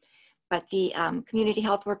control. But the community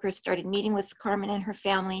health workers started meeting with Carmen and her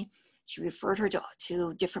family. She referred her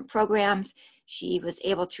to different programs. She was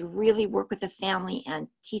able to really work with the family and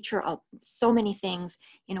teach her so many things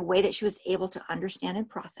in a way that she was able to understand and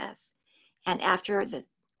process. And after the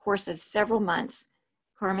course of several months,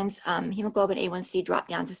 Carmen's hemoglobin A1C dropped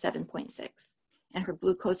down to 7.6, and her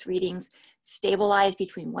glucose readings stabilized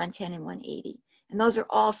between 110 and 180. And those are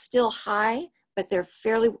all still high, but they're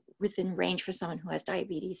fairly within range for someone who has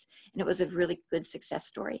diabetes. And it was a really good success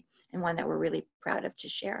story, and one that we're really proud of to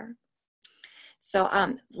share. So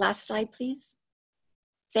last slide, please.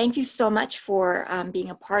 Thank you so much for being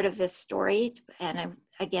a part of this story. And I,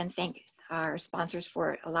 again, thank our sponsors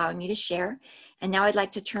for allowing me to share. And now I'd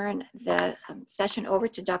like to turn the session over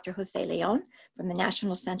to Dr. Jose Leon from the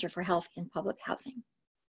National Center for Health in Public Housing.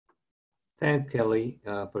 Thanks, Kelly,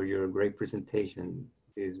 for your great presentation.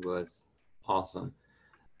 This was awesome.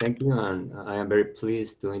 Thank you, and I am very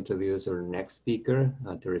pleased to introduce our next speaker,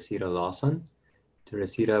 Teresita Lawson.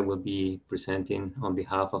 Teresita will be presenting on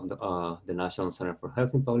behalf of the National Center for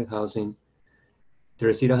Health in Public Housing.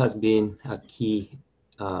 Teresita has been a key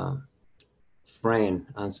friend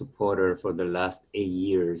and supporter for the last 8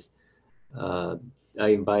 years. I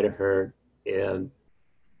invited her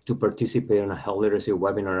to participate in a health literacy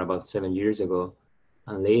webinar about 7 years ago.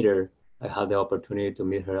 And later, I had the opportunity to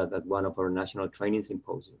meet her at one of our national training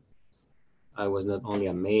symposiums. I was not only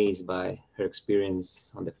amazed by her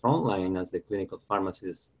experience on the front line as the clinical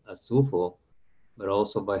pharmacist at Zufall, but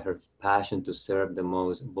also by her passion to serve the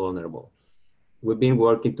most vulnerable. We've been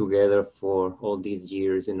working together for all these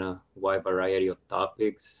years in a wide variety of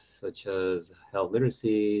topics, such as health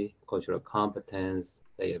literacy, cultural competence,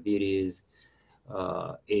 diabetes,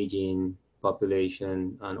 aging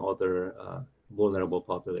population, and other vulnerable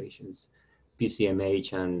populations,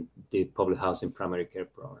 PCMH, and the public housing primary care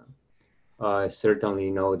program. I certainly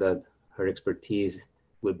know that her expertise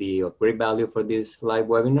will be of great value for this live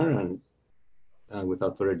webinar, and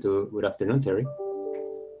without further ado, good afternoon, Terry.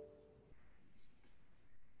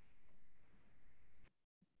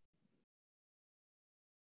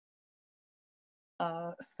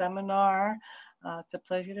 Seminar. It's a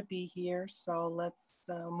pleasure to be here. So let's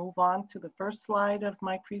move on to the first slide of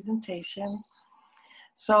my presentation.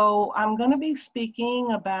 So I'm going to be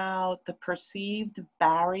speaking about the perceived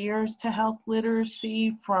barriers to health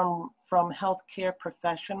literacy from healthcare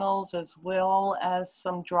professionals, as well as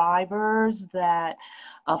some drivers that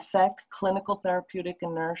affect clinical therapeutic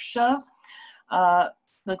inertia.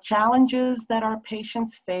 The challenges that our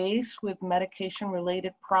patients face with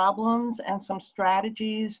medication-related problems, and some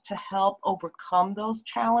strategies to help overcome those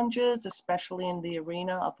challenges, especially in the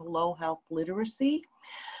arena of low health literacy.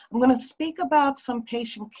 I'm going to speak about some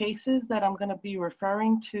patient cases that I'm going to be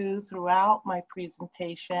referring to throughout my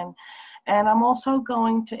presentation. And I'm also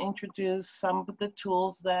going to introduce some of the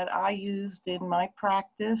tools that I used in my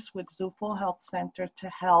practice with Zufall Health Center to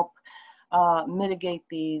help mitigate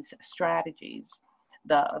these strategies,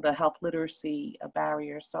 the health literacy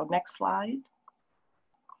barriers. So next slide.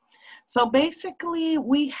 So basically,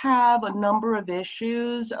 we have a number of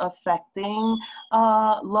issues affecting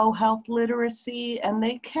low health literacy, and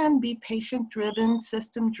they can be patient-driven,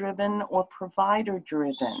 system-driven, or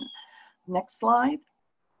provider-driven. Next slide.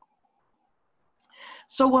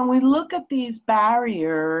 So when we look at these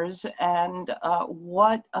barriers and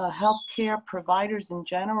what healthcare providers in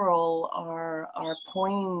general are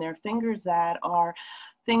pointing their fingers at are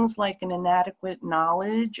things like an inadequate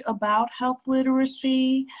knowledge about health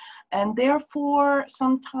literacy, and therefore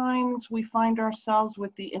sometimes we find ourselves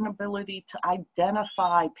with the inability to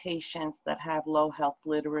identify patients that have low health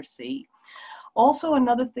literacy. Also,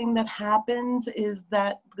 another thing that happens is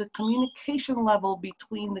that the communication level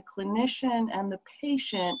between the clinician and the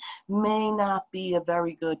patient may not be a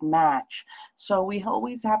very good match. So we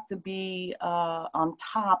always have to be on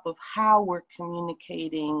top of how we're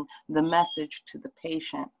communicating the message to the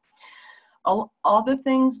patient. Other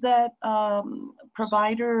things that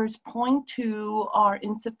providers point to are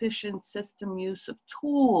insufficient system use of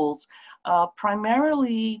tools,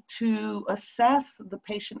 primarily to assess the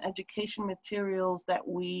patient education materials that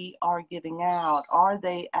we are giving out. Are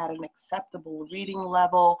they at an acceptable reading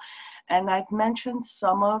level? And I've mentioned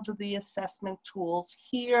some of the assessment tools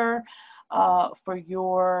here for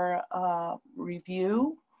your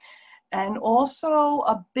review. And also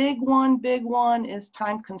a big one is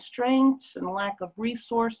time constraints and lack of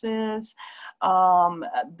resources.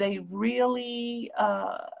 They really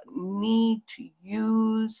need to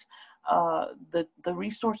use the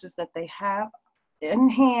resources that they have in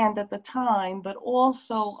hand at the time, but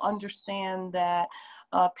also understand that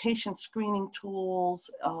patient screening tools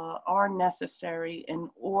are necessary in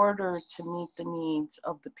order to meet the needs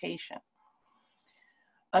of the patient.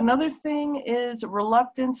 Another thing is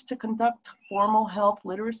reluctance to conduct formal health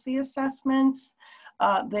literacy assessments.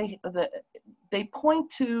 They point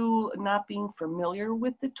to not being familiar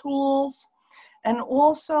with the tools, and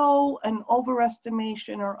also an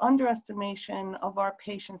overestimation or underestimation of our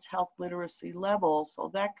patients' health literacy levels. So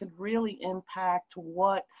that could really impact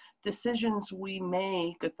what decisions we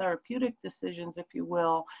make, therapeutic decisions, if you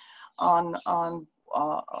will,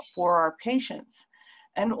 for our patients.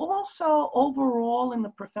 And also overall in the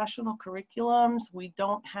professional curriculums, we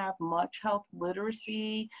don't have much health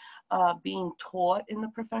literacy being taught in the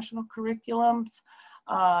professional curriculums.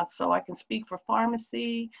 So I can speak for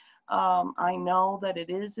pharmacy. I know that it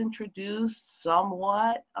is introduced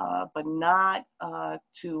somewhat, but not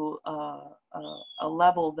to a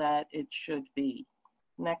level that it should be.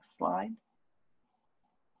 Next slide.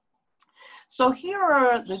 So here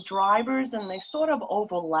are the drivers, and they sort of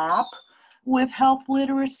overlap with health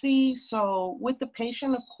literacy. So with the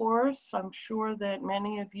patient, of course, I'm sure that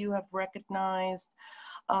many of you have recognized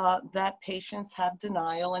that patients have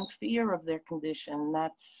denial and fear of their condition.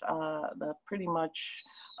 That's pretty much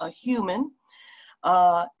human.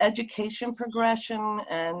 Education progression,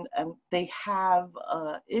 and they have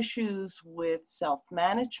issues with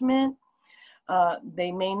self-management.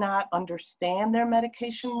 They may not understand their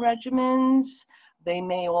medication regimens. They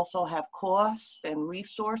may also have cost and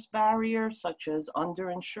resource barriers such as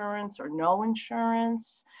underinsurance or no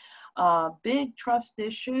insurance. Big trust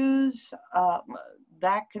issues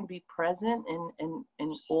that can be present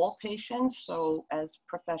in all patients. So as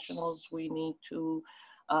professionals, we need to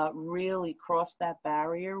really cross that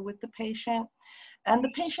barrier with the patient. And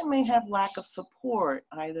the patient may have lack of support.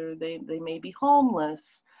 Either they may be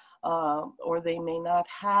homeless, or they may not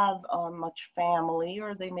have much family,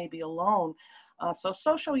 or they may be alone. So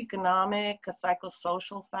socioeconomic,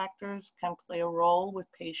 psychosocial factors can play a role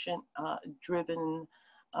with patient-driven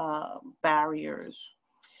barriers.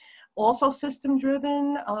 Also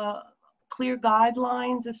system-driven, clear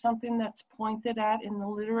guidelines is something that's pointed at in the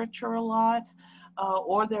literature a lot,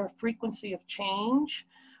 or their frequency of change.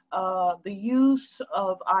 The use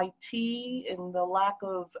of IT and the lack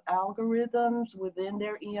of algorithms within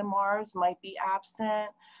their EMRs might be absent.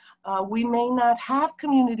 We may not have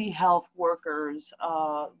community health workers,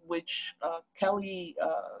 which Kelly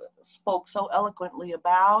spoke so eloquently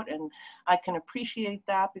about, and I can appreciate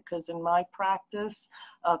that because in my practice,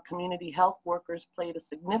 community health workers played a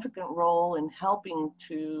significant role in helping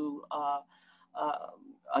to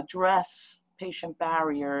address patient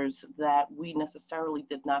barriers that we necessarily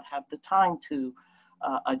did not have the time to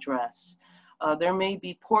address. There may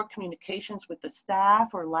be poor communications with the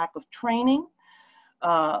staff or lack of training.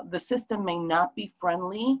 The system may not be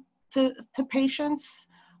friendly to patients.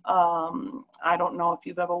 I don't know if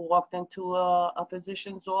you've ever walked into a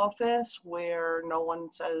physician's office where no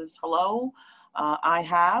one says hello. I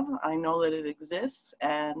have. I know that it exists,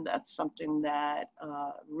 and that's something that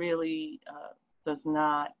really does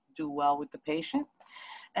not do well with the patient.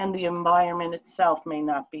 And the environment itself may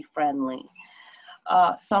not be friendly.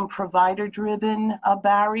 Some provider-driven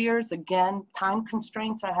barriers, again, time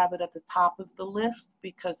constraints, I have it at the top of the list,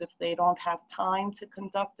 because if they don't have time to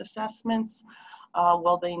conduct assessments,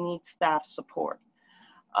 well, they need staff support.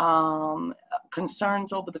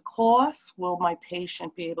 Concerns over the cost. Will my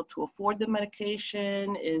patient be able to afford the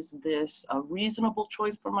medication? Is this a reasonable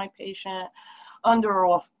choice for my patient?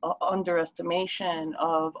 Underestimation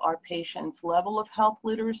of our patient's level of health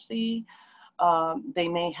literacy. They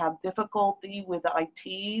may have difficulty with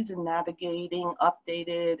ITs and navigating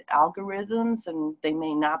updated algorithms, and they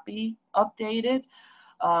may not be updated.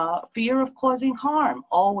 Fear of causing harm,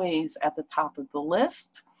 always at the top of the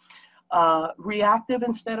list. Reactive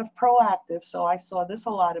instead of proactive. So I saw this a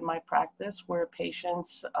lot in my practice, where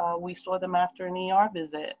patients, we saw them after an ER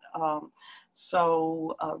visit.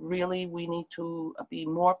 Really, we need to be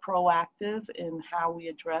more proactive in how we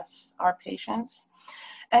address our patients.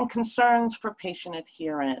 And concerns for patient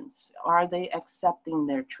adherence. Are they accepting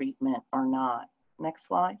their treatment or not? Next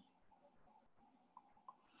slide.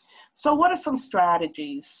 So what are some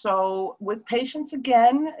strategies? So with patients,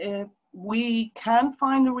 again, if we can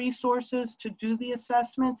find the resources to do the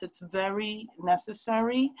assessments, it's very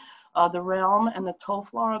necessary. The Realm and the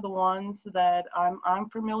TOEFL are the ones that I'm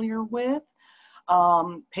familiar with.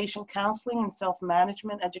 Patient counseling and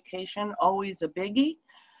self-management education, always a biggie.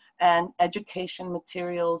 And education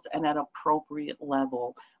materials and at appropriate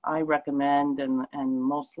level. I recommend, and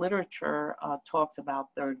most literature talks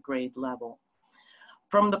about third grade level.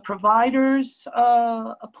 From the provider's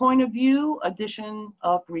point of view, addition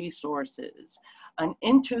of resources. An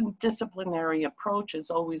interdisciplinary approach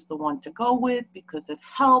is always the one to go with, because it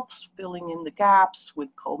helps filling in the gaps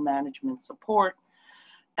with co-management support.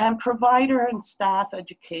 And provider and staff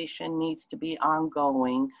education needs to be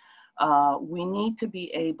ongoing. We need to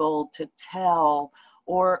be able to tell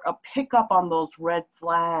or pick up on those red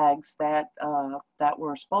flags that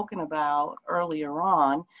were spoken about earlier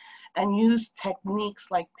on, and use techniques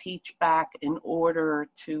like teach back in order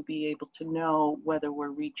to be able to know whether we're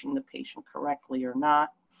reaching the patient correctly or not.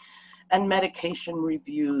 And medication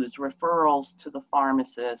reviews, referrals to the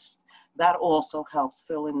pharmacist. That also helps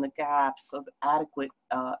fill in the gaps of adequate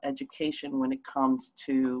education when it comes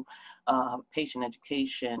to patient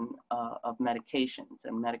education of medications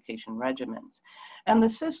and medication regimens. And the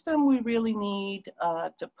system, we really need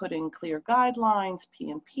to put in clear guidelines,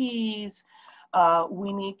 PMPs.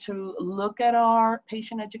 We need to look at our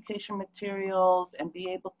patient education materials and be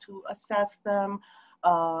able to assess them.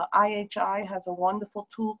 IHI has a wonderful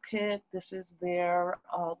toolkit. This is the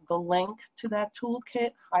link to that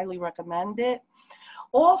toolkit. Highly recommend it.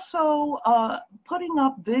 Also, putting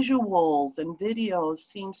up visuals and videos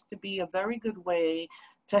seems to be a very good way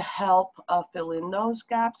to help fill in those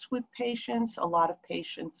gaps with patients. A lot of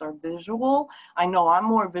patients are visual. I know I'm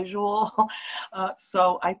more visual,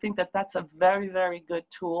 so I think that that's a very, very good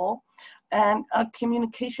tool. And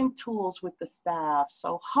communication tools with the staff.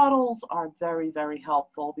 So huddles are very, very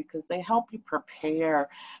helpful, because they help you prepare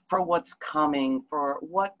for what's coming, for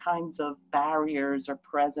what kinds of barriers are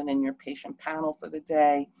present in your patient panel for the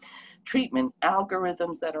day, treatment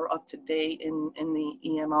algorithms that are up to date in the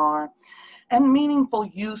EMR, and meaningful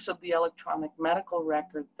use of the electronic medical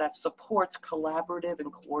records that supports collaborative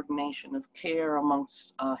and coordination of care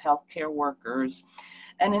amongst healthcare workers.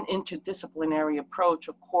 And an interdisciplinary approach,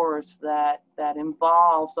 of course, that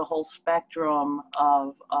involves the whole spectrum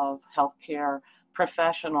of healthcare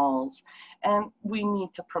professionals. And we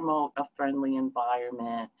need to promote a friendly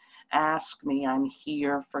environment. Ask me, I'm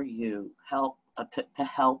here for you, to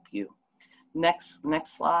help you. Next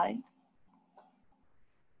slide.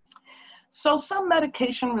 So some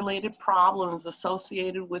medication-related problems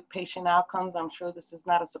associated with patient outcomes. I'm sure this is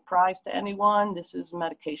not a surprise to anyone. This is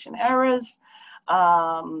medication errors.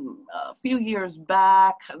 A few years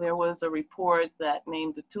back, there was a report that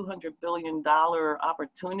named a $200 billion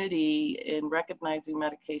opportunity in recognizing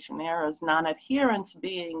medication errors, non-adherence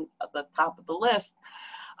being at the top of the list.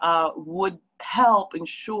 would help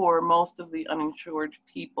ensure most of the uninsured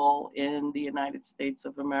people in the United States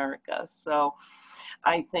of America. So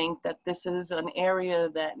I think that this is an area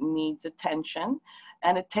that needs attention,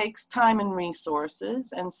 and it takes time and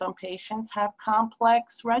resources, and some patients have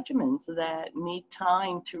complex regimens that need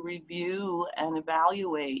time to review and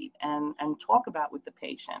evaluate and talk about with the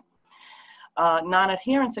patient.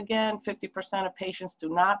 Non-adherence, again, 50% of patients do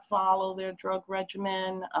not follow their drug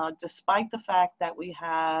regimen, despite the fact that we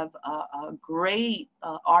have a great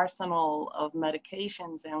arsenal of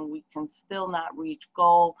medications and we can still not reach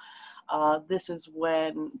goal. This is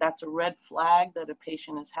when that's a red flag that a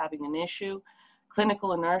patient is having an issue.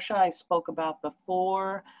 Clinical inertia, I spoke about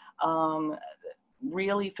before.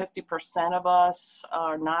 Really 50% of us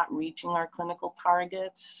are not reaching our clinical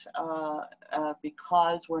targets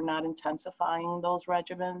because we're not intensifying those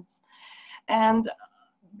regimens. And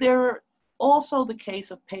there also the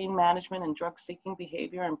case of pain management and drug-seeking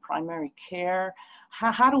behavior in primary care.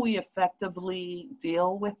 How do we effectively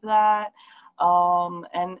deal with that?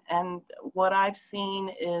 And what I've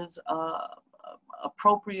seen is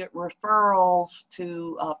appropriate referrals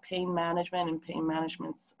to pain management and pain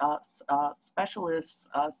management specialists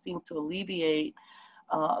seem to alleviate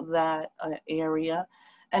that area.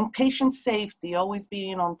 And patient safety, always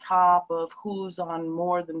being on top of who's on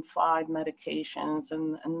more than 5 medications,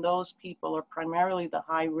 and those people are primarily the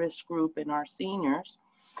high-risk group in our seniors.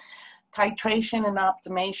 Titration and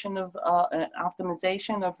optimization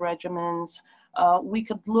of regimens. We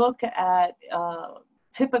could look at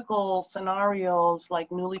typical scenarios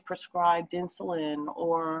like newly prescribed insulin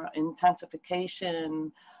or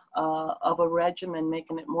intensification of a regimen,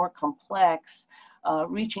 making it more complex,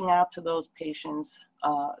 reaching out to those patients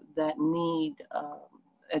that need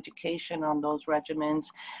education on those regimens.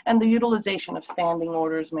 And the utilization of standing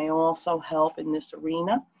orders may also help in this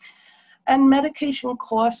arena. And medication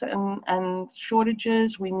costs and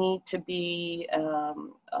shortages, we need to be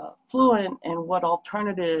fluent in what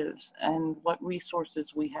alternatives and what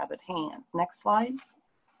resources we have at hand. Next slide.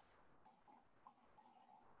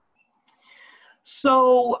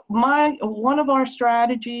 So one of our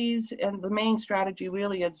strategies, and the main strategy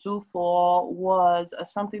really at Zufall, was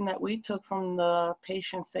something that we took from the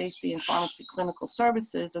patient safety and pharmacy clinical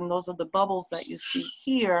services, and those are the bubbles that you see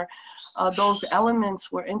here. Those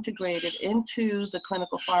elements were integrated into the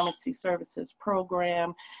clinical pharmacy services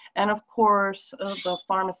program. And of course, the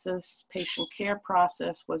pharmacist patient care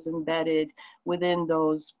process was embedded within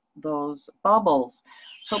those bubbles.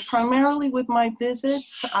 So primarily with my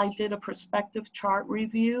visits, I did a prospective chart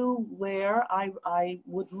review where I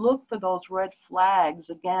would look for those red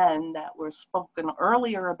flags, again, that were spoken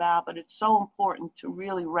earlier about, but it's so important to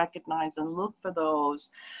really recognize and look for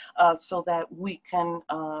those so that we can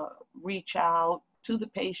reach out to the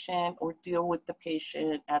patient or deal with the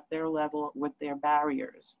patient at their level with their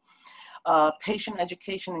barriers. Patient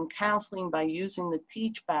education and counseling by using the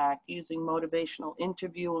teach back, using motivational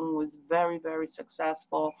interviewing was very, very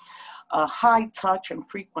successful. High touch and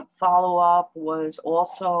frequent follow-up was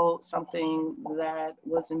also something that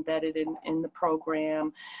was embedded in the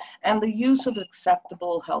program. And the use of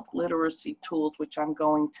acceptable health literacy tools, which I'm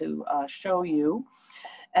going to show you.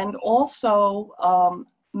 And also,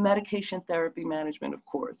 medication therapy management, of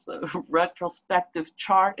course, retrospective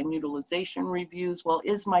chart and utilization reviews. Well,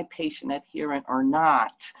 is my patient adherent or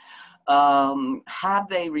not? Have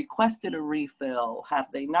they requested a refill? Have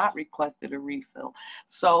they not requested a refill?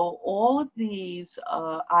 So all of these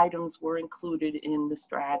items were included in the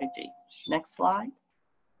strategy. Next slide.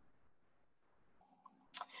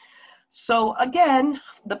 So again,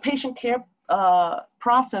 the patient care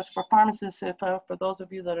process for pharmacists, for those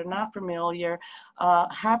of you that are not familiar,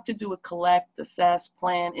 have to do a collect, assess,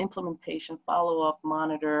 plan, implementation, follow-up,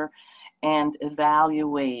 monitor, and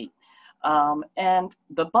evaluate. And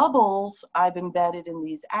the bubbles I've embedded in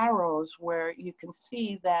these arrows where you can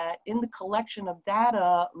see that in the collection of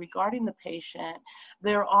data regarding the patient,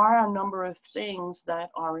 there are a number of things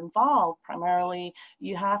that are involved. Primarily,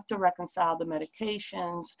 you have to reconcile the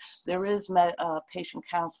medications. There is patient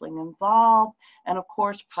counseling involved, and of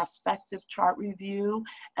course, prospective chart review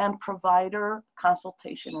and provider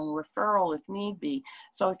consultation and referral if need be.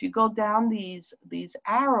 So if you go down these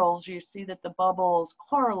arrows, you see that the bubbles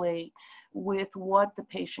correlate with what the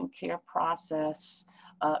patient care process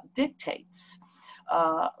dictates.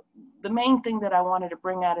 The main thing that I wanted to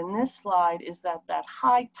bring out in this slide is that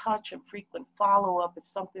high touch and frequent follow-up is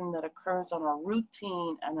something that occurs on a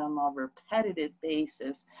routine and on a repetitive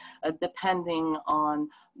basis, depending on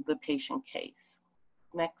the patient case.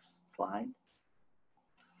 Next slide.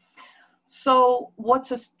 So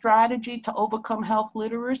what's a strategy to overcome health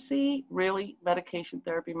literacy? Really, medication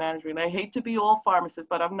therapy management. I hate to be all pharmacists,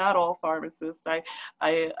 but I'm not all pharmacists. I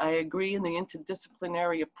agree in the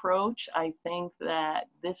interdisciplinary approach. I think that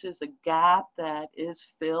this is a gap that is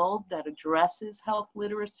filled that addresses health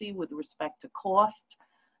literacy with respect to cost,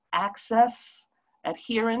 access,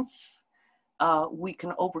 adherence. We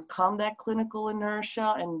can overcome that clinical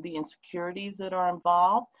inertia and the insecurities that are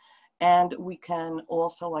involved. And we can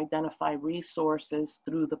also identify resources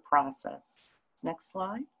through the process. Next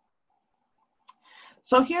slide.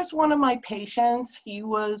 So here's one of my patients. He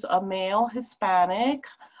was a male Hispanic,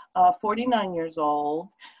 49 years old.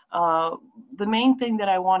 The main thing that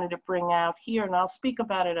I wanted to bring out here, and I'll speak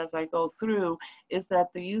about it as I go through, is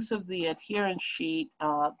that the use of the adherence sheet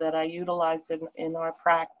that I utilized in our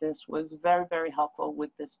practice was very, very helpful with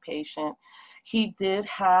this patient. He did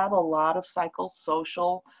have a lot of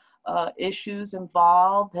psychosocial issues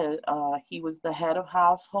involved. He was the head of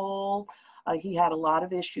household. He had a lot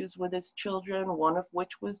of issues with his children, one of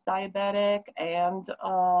which was diabetic, and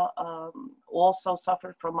also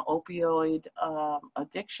suffered from opioid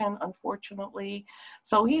addiction, unfortunately.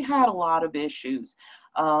 So he had a lot of issues.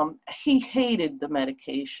 He hated the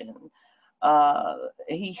medication.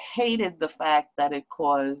 He hated the fact that it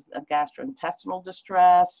caused a gastrointestinal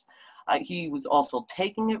distress. He was also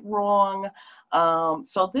taking it wrong.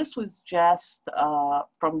 So this was just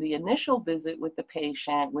from the initial visit with the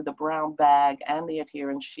patient with the brown bag and the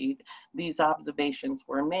adherence sheet, these observations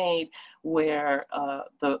were made where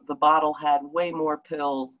the bottle had way more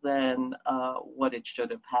pills than what it should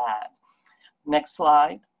have had. Next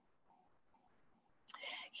slide.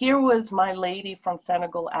 Here was my lady from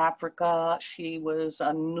Senegal, Africa. She was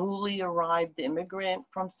a newly arrived immigrant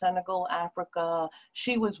from Senegal, Africa.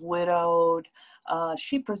 She was widowed.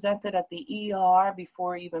 She presented at the ER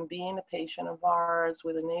before even being a patient of ours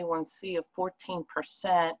with an A1C of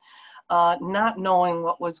 14%, not knowing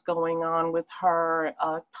what was going on with her,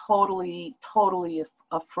 totally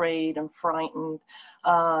afraid and frightened,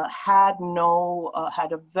 had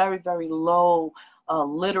a very, very low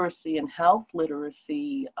literacy and health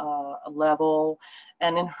literacy level.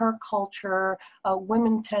 And in her culture,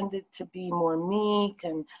 women tended to be more meek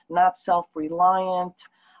and not self-reliant.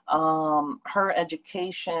 Her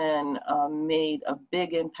education made a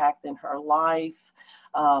big impact in her life.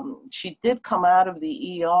 She did come out of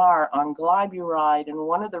the ER on glyburide, and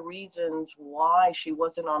one of the reasons why she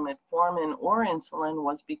wasn't on metformin or insulin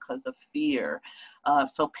was because of fear.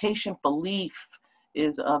 So patient belief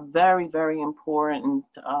is a very, very important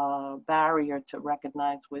barrier to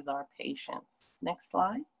recognize with our patients. Next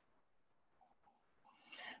slide.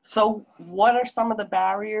 So what are some of the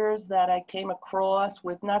barriers that I came across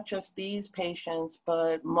with not just these patients,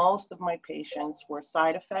 but most of my patients were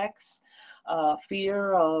side effects,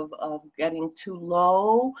 fear of getting too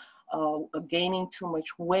low, gaining too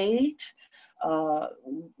much weight.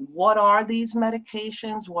 What are these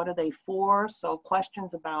medications? What are they for? So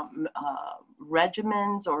questions about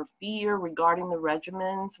regimens or fear regarding the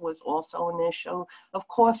regimens was also an issue. Of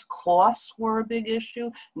course, costs were a big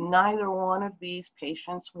issue. Neither one of these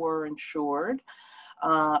patients were insured.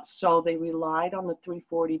 So they relied on the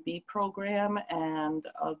 340B program and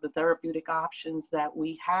the therapeutic options that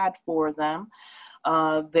we had for them.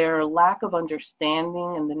 Their lack of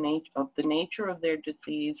understanding and the nature of their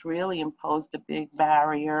disease really imposed a big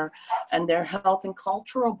barrier, and their health and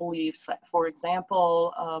cultural beliefs. For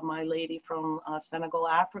example, my lady from Senegal,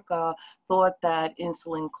 Africa, thought that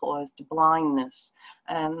insulin caused blindness,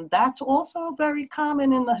 and that's also very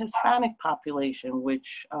common in the Hispanic population,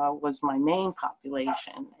 which was my main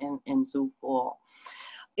population in Zufall.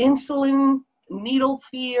 Insulin needle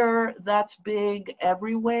fear, that's big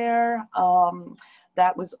everywhere.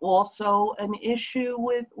 That was also an issue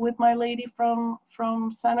with my lady from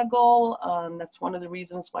Senegal. That's one of the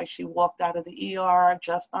reasons why she walked out of the ER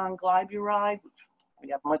just on glyburide. We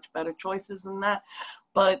have much better choices than that,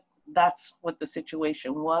 but that's what the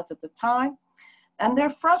situation was at the time. And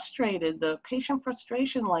they're frustrated, the patient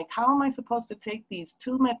frustration, like, how am I supposed to take these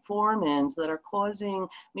 2 metformins that are causing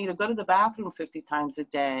me to go to the bathroom 50 times a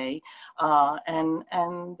day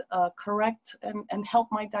and correct and help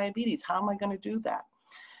my diabetes? How am I going to do that?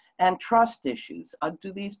 And trust issues.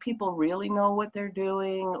 Do these people really know what they're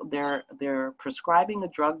doing? They're prescribing a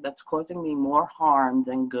drug that's causing me more harm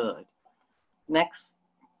than good. Next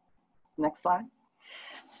slide.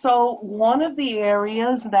 So one of the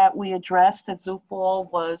areas that we addressed at Zufall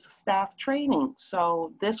was staff training.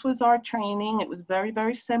 So this was our training. It was very,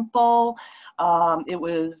 very simple. It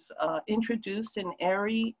was introduced in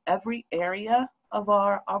every area of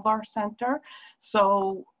our center.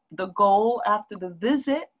 So The goal after the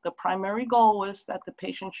visit, the primary goal is that the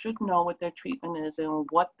patient should know what their treatment is and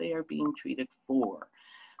what they are being treated for.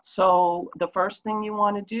 So the first thing you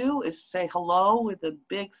want to do is say hello with a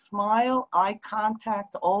big smile, eye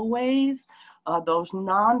contact always. Those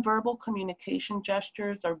nonverbal communication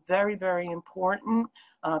gestures are very, very important.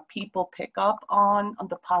 People pick up on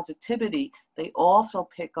the positivity. They also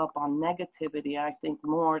pick up on negativity, I think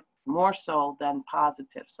more so than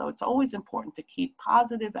positive. So it's always important to keep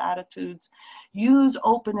positive attitudes. Use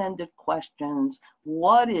open-ended questions.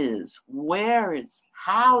 What is, where is,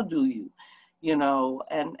 how do you, you know,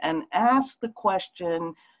 and ask the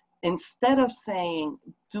question instead of saying,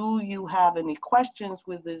 do you have any questions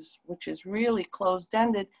with this, which is really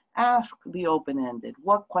closed-ended, ask the open-ended.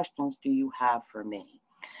 What questions do you have for me?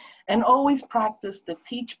 And always practice the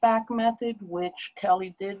teach-back method, which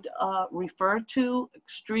Kelly did refer to.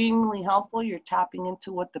 Extremely helpful. You're tapping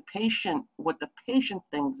into what the patient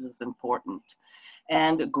thinks is important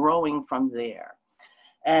and growing from there.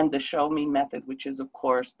 And the show me method, which is, of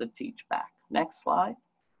course, the teach-back. Next slide.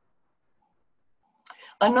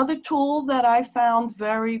 Another tool that I found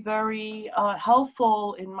very, very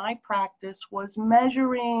helpful in my practice was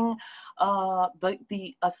measuring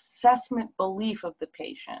the assessment belief of the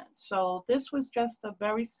patient. So this was just a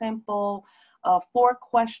very simple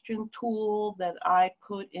 4-question tool that I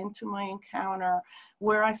put into my encounter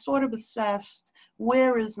where I sort of assessed,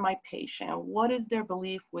 where is my patient? What is their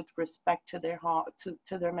belief with respect to their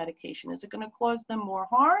to their medication? Is it going to cause them more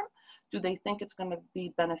harm? Do they think it's going to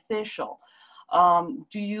be beneficial?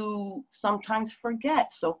 Do you sometimes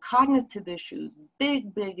forget? So cognitive issues,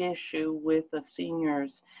 big, big issue with the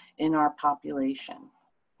seniors in our population.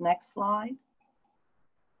 Next slide.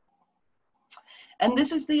 And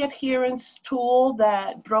this is the adherence tool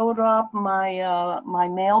that brought up my, my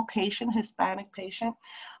male patient, Hispanic patient,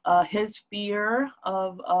 his fear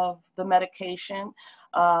of the medication.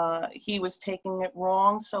 He was taking it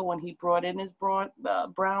wrong, so when he brought in his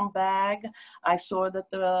brown bag, I saw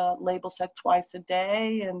that the label said twice a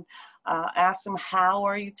day, and asked him, how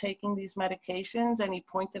are you taking these medications? And he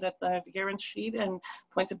pointed at the adherence sheet and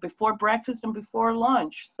pointed before breakfast and before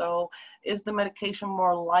lunch. So is the medication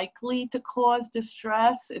more likely to cause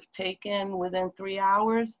distress if taken within 3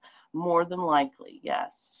 hours? More than likely,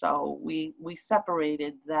 yes. So we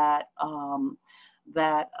separated that,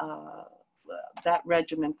 that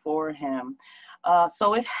regimen for him.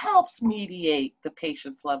 So it helps mediate the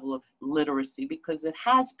patient's level of literacy because it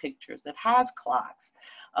has pictures, it has clocks.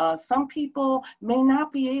 Some people may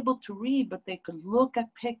not be able to read, but they could look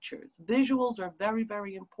at pictures. Visuals are very,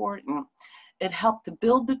 very important. It helped to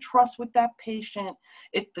build the trust with that patient.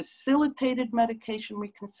 It facilitated medication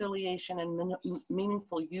reconciliation and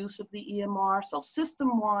meaningful use of the EMR. So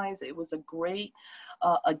system-wise, it was a great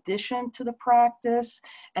addition to the practice.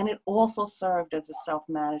 And it also served as a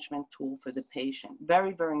self-management tool for the patient.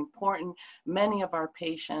 Very, very important. Many of our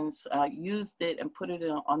patients used it and put it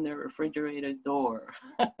on their refrigerator door.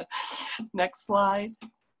 Next slide.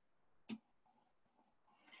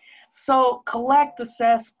 So collect,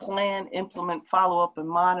 assess, plan, implement, follow up, and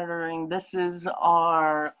monitoring. This is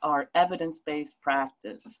our evidence-based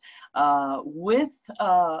practice. With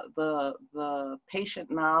the patient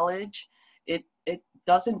knowledge, it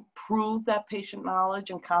doesn't prove that patient knowledge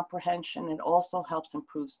and comprehension. It also helps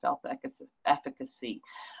improve self-efficacy.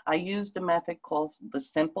 I used a method called the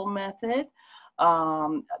SIMPLE method.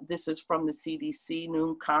 This is from the CDC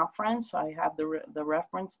noon conference. I have the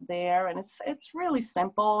reference there, and it's really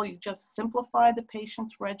simple. You just simplify the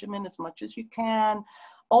patient's regimen as much as you can.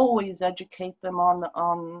 Always educate them on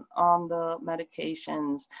the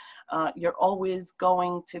medications. You're always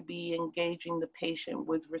going to be engaging the patient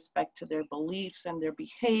with respect to their beliefs and their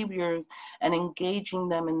behaviors and engaging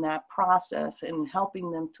them in that process and helping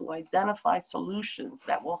them to identify solutions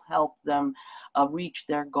that will help them reach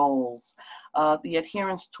their goals. The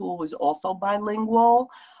adherence tool was also bilingual.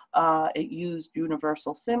 It used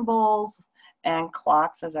universal symbols and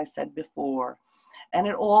clocks, as I said before. And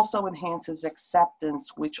it also enhances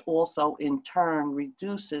acceptance, which also in turn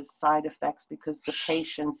reduces side effects because the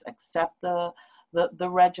patients accept the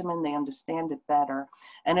regimen, they understand it better.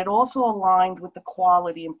 And it also aligned with the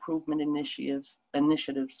quality improvement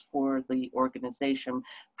initiatives for the organization,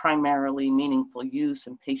 primarily meaningful use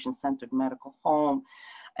and patient-centered medical home.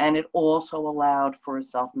 And it also allowed for a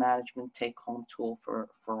self-management take-home tool for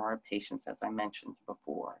our patients, as I mentioned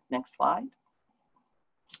before. Next slide.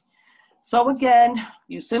 So again,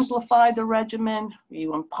 you simplify the regimen,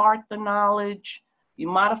 you impart the knowledge, you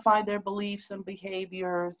modify their beliefs and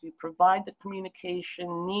behaviors, you provide the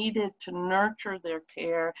communication needed to nurture their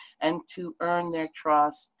care and to earn their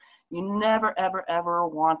trust. You never, ever, ever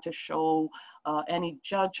want to show any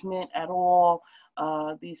judgment at all.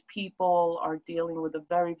 These people are dealing with a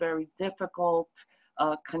very, very difficult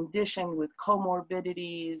condition with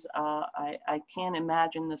comorbidities. I can't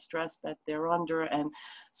imagine the stress that they're under. And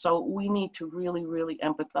so we need to really, really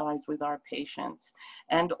empathize with our patients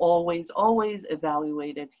and always, always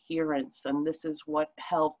evaluate adherence. And this is what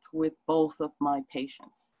helped with both of my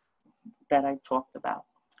patients that I talked about.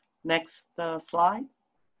 Next slide.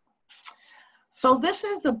 So this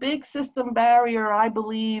is a big system barrier, I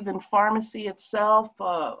believe, in pharmacy itself.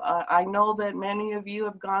 I know that many of you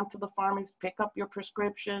have gone to the pharmacy, pick up your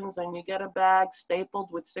prescriptions, and you get a bag stapled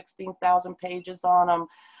with 16,000 pages on them,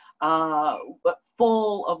 but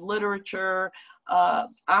full of literature.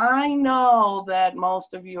 I know that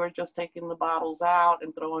most of you are just taking the bottles out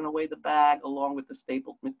and throwing away the bag along with the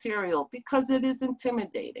stapled material because it is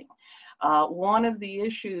intimidating. One of the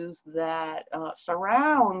issues that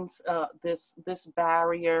surrounds this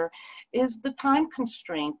barrier is the time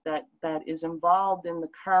constraint that is involved in the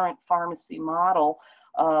current pharmacy model,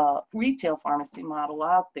 retail pharmacy model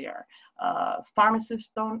out there.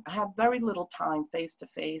 Pharmacists don't have very little time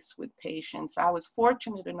face-to-face with patients. I was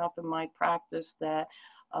fortunate enough in my practice that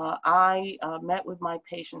I met with my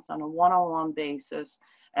patients on a one-on-one basis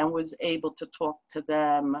and was able to talk to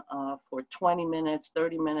them for 20 minutes,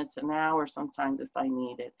 30 minutes, an hour, sometimes if I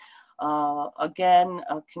need it. Again,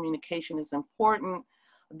 communication is important.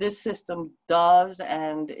 This system does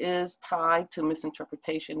and is tied to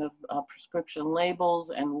misinterpretation of prescription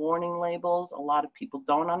labels and warning labels. A lot of people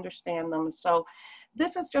don't understand them. So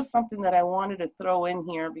this is just something that I wanted to throw in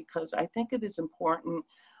here because I think it is important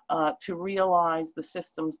to realize the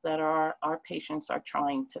systems that our patients are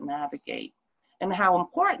trying to navigate and how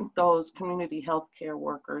important those community healthcare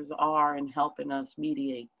workers are in helping us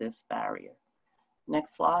mediate this barrier.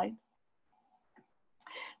 Next slide.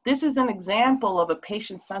 This is an example of a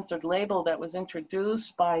patient-centered label that was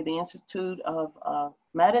introduced by the Institute of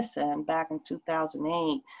Medicine back in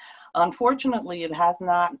 2008. Unfortunately, it has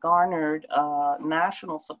not garnered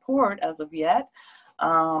national support as of yet.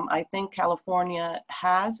 I think California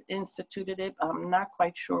has instituted it. I'm not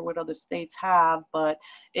quite sure what other states have, but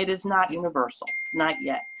it is not universal, not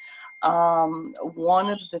yet. One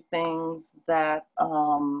of the things that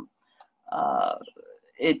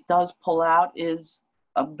it does pull out is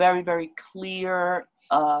a very, very clear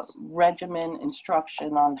regimen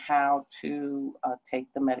instruction on how to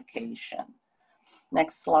take the medication.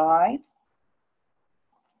 Next slide.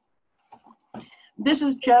 This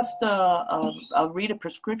is just a read a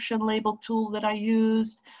prescription label tool that I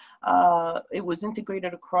used. It was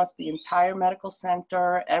integrated across the entire medical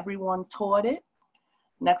center. Everyone taught it.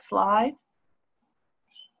 Next slide.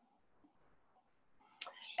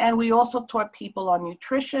 And we also taught people on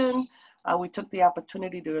nutrition. We took the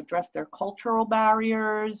opportunity to address their cultural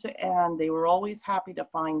barriers, and they were always happy to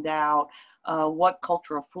find out what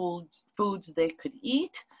cultural foods they could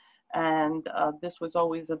eat. And this was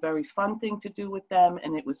always a very fun thing to do with them,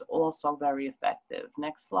 and it was also very effective.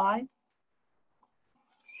 Next slide.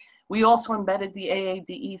 We also embedded the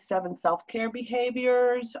AADE 7 self-care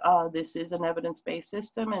behaviors. This is an evidence-based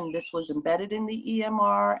system, and this was embedded in the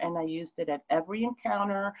EMR, and I used it at every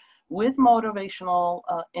encounter with motivational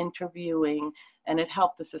interviewing, and it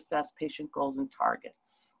helped us assess patient goals and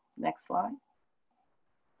targets. Next slide.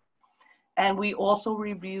 And we also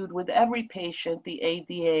reviewed with every patient the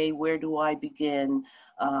ADA, where do I begin,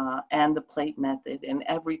 and the plate method, and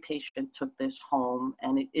every patient took this home,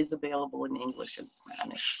 and it is available in English and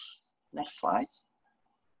Spanish. Next slide.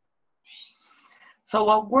 So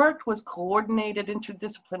what worked was coordinated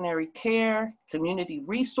interdisciplinary care, community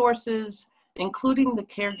resources, including the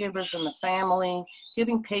caregivers and the family,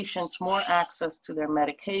 giving patients more access to their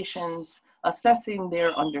medications, assessing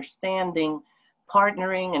their understanding,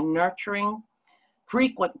 partnering and nurturing,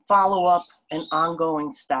 frequent follow-up, and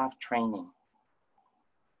ongoing staff training.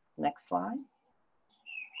 Next slide.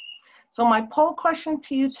 So my poll question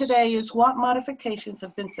to you today is, what modifications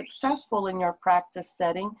have been successful in your practice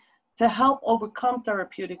setting to help overcome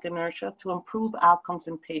therapeutic inertia to improve outcomes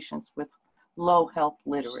in patients with low health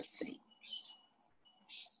literacy?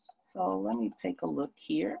 So let me take a look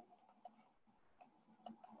here.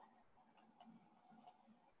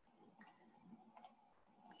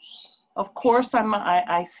 Of course,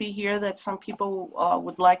 I see here that some people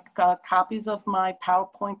would like copies of my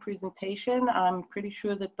PowerPoint presentation. I'm pretty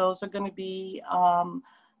sure that those are going to be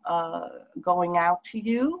going out to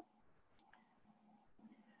you.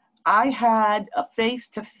 I had a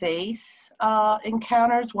face-to-face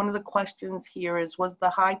encounters. One of the questions here is, was the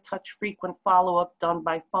high-touch frequent follow-up done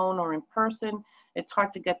by phone or in person? it's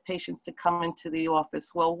hard to get patients to come into the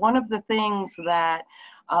office. Well, one of the things that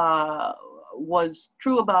was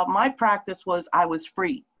true about my practice was I was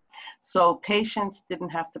free. So patients didn't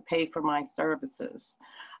have to pay for my services.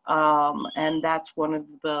 And that's one of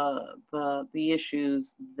the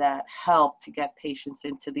issues that helped to get patients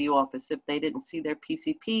into the office. If they didn't see their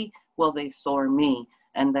PCP, well, they saw me.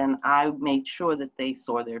 And then I made sure that they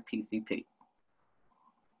saw their PCP.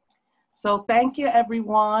 So thank you,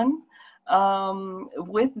 everyone.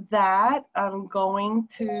 With that, I'm going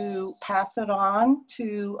to pass it on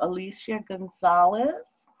to Alicia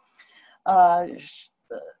Gonzales.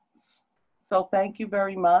 So thank you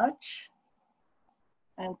very much.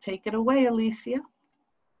 And take it away, Alicia.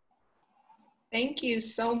 Thank you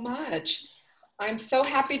so much. I'm so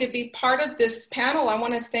happy to be part of this panel. I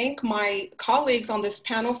want to thank my colleagues on this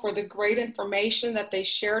panel for the great information that they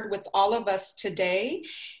shared with all of us today.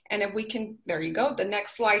 And if we can, there you go, the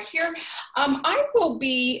next slide here. I will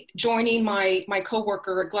be joining my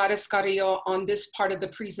coworker, Gladys Carrillo, on this part of the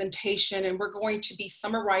presentation, and we're going to be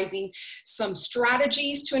summarizing some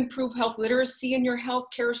strategies to improve health literacy in your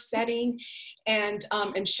healthcare setting, and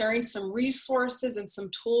sharing some resources and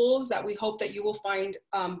some tools that we hope that you will find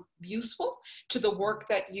useful to the work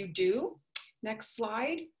that you do. Next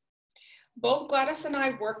slide. Both Gladys and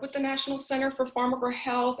I work with the National Center for Farmworker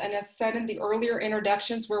Health, and as said in the earlier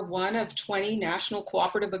introductions, we're one of 20 national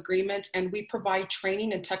cooperative agreements, and we provide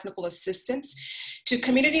training and technical assistance to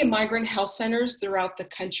community and migrant health centers throughout the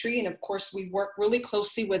country. And of course, we work really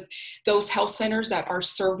closely with those health centers that are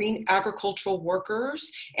serving agricultural workers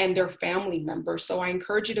and their family members. So I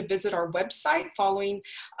encourage you to visit our website following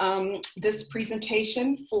this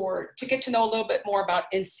presentation to get to know a little bit more about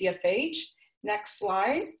NCFH. Next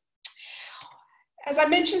slide. As I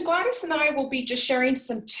mentioned, Gladys and I will be just sharing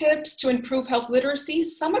some tips to improve health literacy.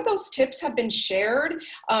 Some of those tips have been shared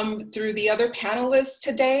through the other panelists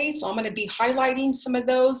today, so I'm going to be highlighting some of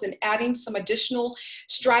those and adding some additional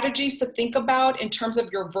strategies to think about in terms of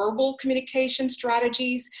your verbal communication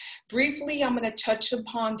strategies. Briefly, I'm going to touch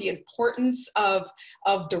upon the importance of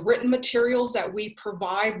the written materials that we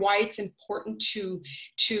provide, why it's important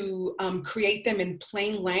to create them in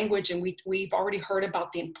plain language, and we've already heard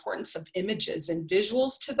about the importance of images and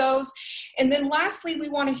visuals to those. And then lastly, we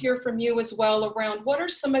want to hear from you as well around what are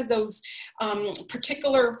some of those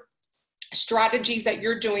particular strategies that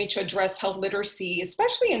you're doing to address health literacy,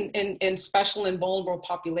 especially in special and vulnerable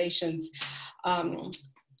populations, and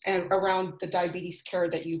around the diabetes care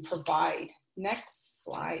that you provide. Next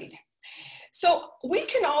slide. So we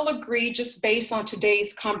can all agree, just based on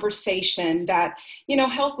today's conversation, that, you know,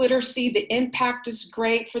 health literacy, the impact is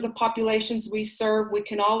great for the populations we serve. We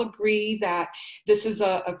can all agree that this is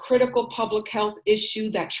a critical public health issue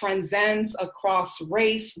that transcends across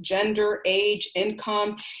race, gender, age,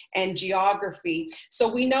 income, and geography.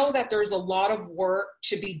 So we know that there's a lot of work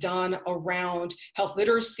to be done around health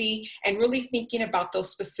literacy and really thinking about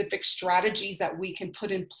those specific strategies that we can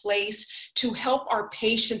put in place to help our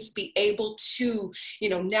patients be able to, you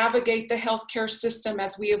know, navigate the healthcare system.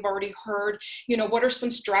 As we have already heard, you know, what are some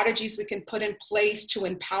strategies we can put in place to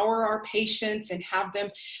empower our patients and have them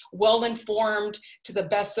well informed to the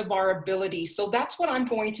best of our ability. So that's what I'm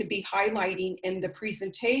going to be highlighting in the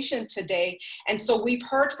presentation today. And so we've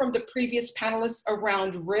heard from the previous panelists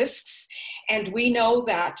around risks, and we know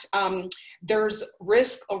that there's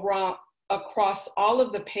risk across all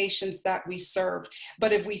of the patients that we serve.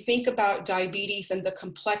 But if we think about diabetes and the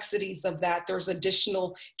complexities of that, there's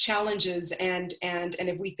additional challenges. And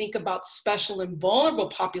if we think about special and vulnerable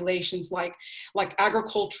populations like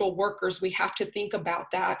agricultural workers, we have to think about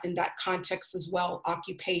that in that context as well,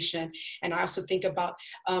 occupation. And I also think about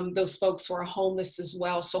those folks who are homeless as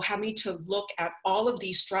well. So having to look at all of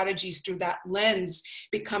these strategies through that lens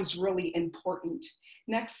becomes really important.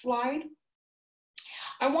 Next slide.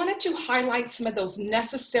 I wanted to highlight some of those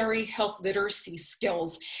necessary health literacy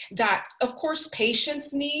skills that, of course,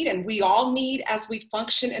 patients need and we all need as we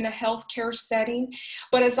function in a healthcare setting.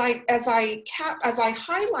 But as I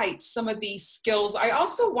highlight some of these skills, I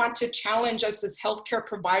also want to challenge us as healthcare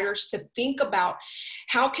providers to think about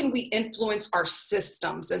how can we influence our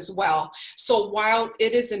systems as well. So while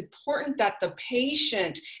it is important that the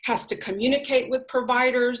patient has to communicate with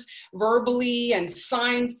providers verbally and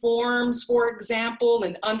sign forms, for example,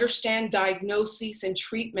 and understand diagnoses and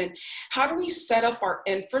treatment, how do we set up our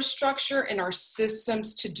infrastructure and our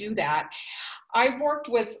systems to do that? I've worked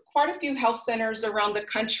with quite a few health centers around the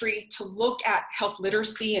country to look at health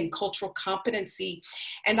literacy and cultural competency.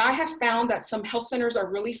 And I have found that some health centers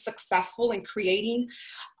are really successful in creating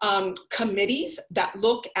committees that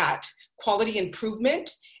look at quality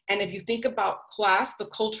improvement And if you think about CLAS, the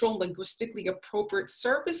cultural and linguistically appropriate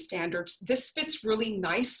service standards, this fits really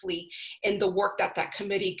nicely in the work that that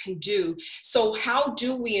committee can do. So how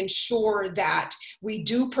do we ensure that we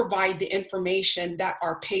do provide the information that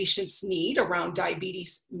our patients need around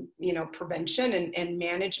diabetes, prevention and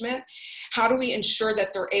management? How do we ensure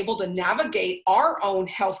that they're able to navigate our own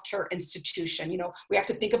healthcare institution? We have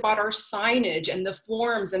to think about our signage and the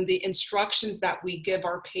forms and the instructions that we give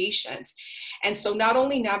our patients. And so not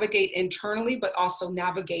only navigate internally, but also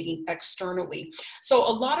navigating externally. So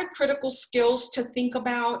a lot of critical skills to think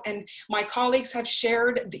about, and my colleagues have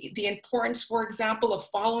shared the importance, for example, of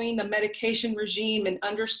following the medication regime and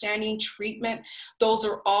understanding treatment. Those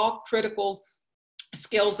are all critical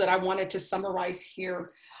skills that I wanted to summarize here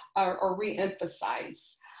or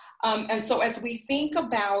re-emphasize. And so as we think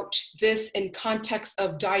about this in context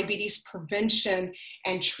of diabetes prevention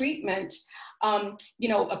and treatment,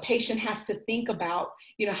 a patient has to think about,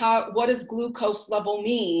 what does glucose level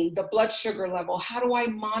mean, the blood sugar level? How do I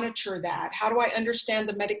monitor that? How do I understand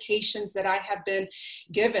the medications that I have been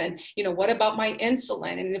given? What about my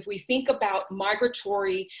insulin? And if we think about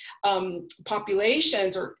migratory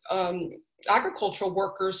populations or agricultural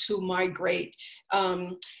workers who migrate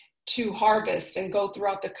to harvest and go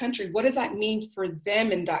throughout the country, what does that mean for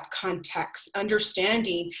them in that context?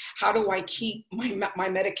 Understanding how do I keep my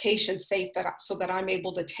medication safe so that I'm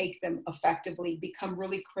able to take them effectively become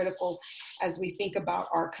really critical as we think about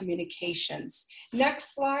our communications.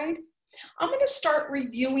 Next slide. I'm going to start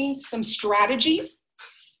reviewing some strategies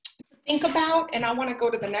think about, and I want to go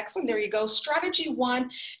to the next one. There you go. Strategy 1,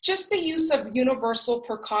 just the use of universal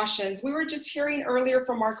precautions. We were just hearing earlier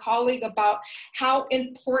from our colleague about how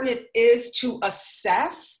important it is to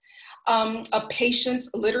assess a patient's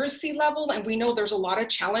literacy level. And we know there's a lot of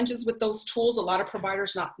challenges with those tools. A lot of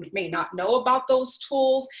providers may not know about those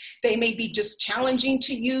tools. They may be just challenging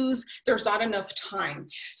to use. There's not enough time.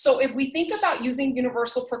 So if we think about using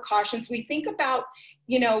universal precautions, we think about,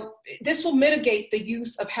 this will mitigate the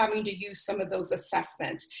use of having to use some of those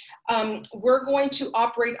assessments. We're going to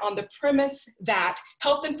operate on the premise that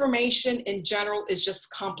health information in general is just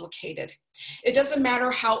complicated. It doesn't matter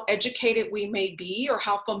how educated we may be or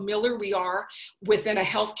how familiar we are within a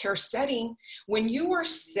healthcare setting. When you are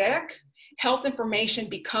sick, health information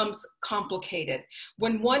becomes complicated.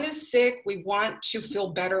 When one is sick, we want to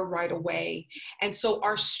feel better right away. And so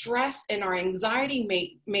our stress and our anxiety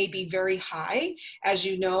may be very high, as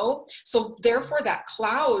you know. So therefore that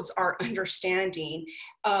clouds our understanding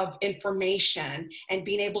of information and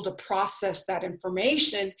being able to process that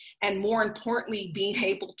information, and more importantly, being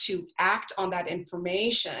able to act on that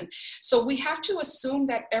information. So we have to assume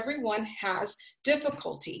that everyone has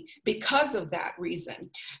difficulty because of that reason.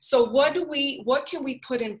 So what can we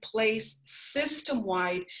put in place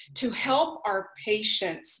system-wide to help our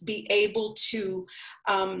patients be able to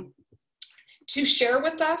share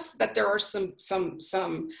with us that there are some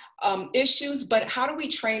issues, but how do we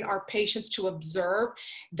train our patients to observe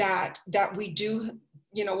that we do,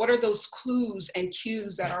 what are those clues and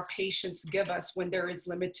cues that our patients give us when there is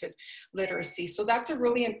limited literacy? So that's a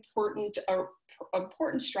really important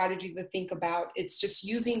strategy to think about. It's just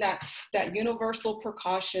using that universal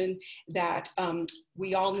precaution that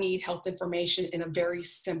we all need health information in a very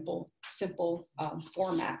simple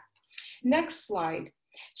format. Next slide.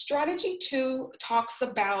 Strategy 2 talks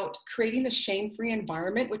about creating a shame-free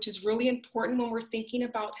environment, which is really important when we're thinking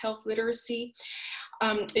about health literacy.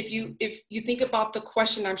 If you think about the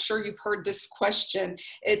question, I'm sure you've heard this question.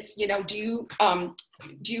 It's, do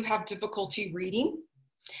you have difficulty reading?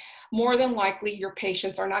 More than likely, your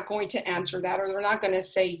patients are not going to answer that, or they're not going to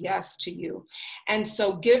say yes to you. And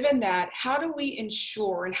so given that, how do we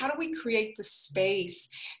ensure and how do we create the space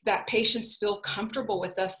that patients feel comfortable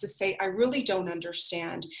with us to say, I really don't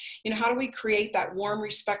understand? How do we create that warm,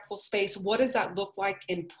 respectful space? What does that look like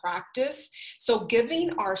in practice? So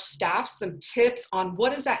giving our staff some tips on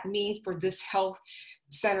what does that mean for this health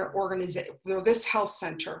center organization, or this health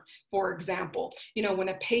center, for example. When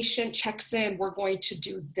a patient checks in, we're going to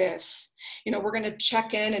do this. We're going to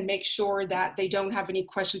check in and make sure that they don't have any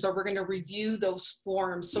questions, or we're going to review those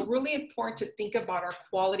forms. So really important to think about our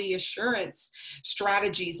quality assurance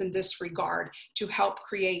strategies in this regard to help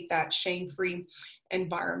create that shame-free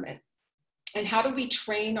environment. And how do we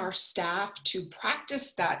train our staff to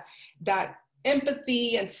practice that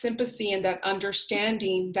empathy and sympathy and that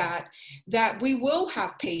understanding that we will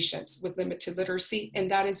have patients with limited literacy,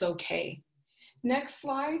 and that is okay. Next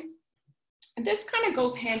slide. And this kind of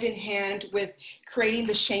goes hand in hand with creating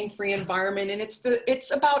the shame-free environment, and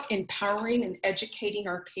it's about empowering and educating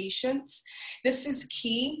our patients. This is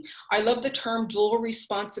key. I love the term dual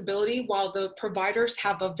responsibility. While the providers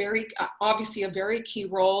have a obviously a very key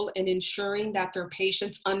role in ensuring that their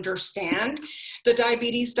patients understand the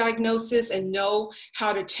diabetes diagnosis and know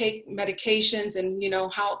how to take medications and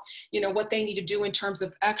what they need to do in terms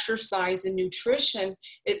of exercise and nutrition,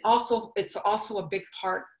 it's also a big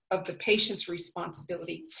part of the patient's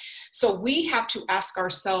responsibility. So we have to ask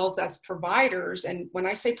ourselves as providers, and when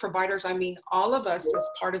I say providers, I mean all of us as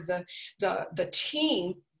part of the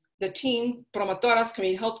team, promotoras,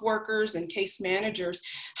 community health workers, and case managers.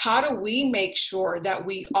 How do we make sure that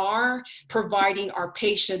we are providing our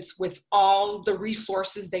patients with all the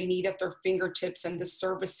resources they need at their fingertips and the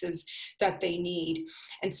services that they need?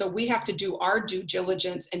 And so we have to do our due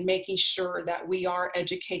diligence in making sure that we are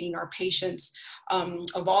educating our patients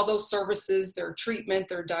of all those services, their treatment,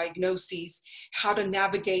 their diagnoses, how to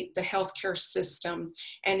navigate the healthcare system,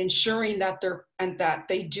 and ensuring that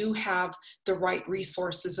they do have the right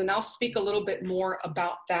resources. And I'll speak a little bit more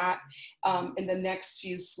about that in the next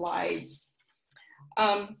few slides.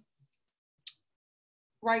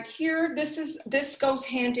 Right here, this goes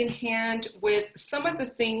hand in hand with some of the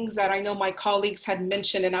things that I know my colleagues had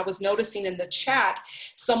mentioned, and I was noticing in the chat,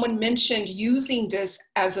 someone mentioned using this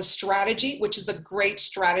as a strategy, which is a great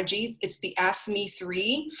strategy. It's the Ask Me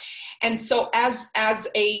 3. And so as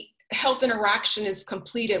a health interaction is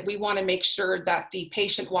completed, we want to make sure that the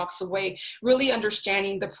patient walks away really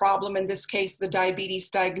understanding the problem, in this case, the diabetes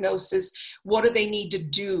diagnosis. What do they need to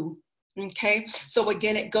do? Okay, so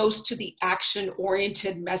again, it goes to the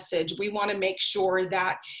action-oriented message. We want to make sure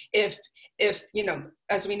that if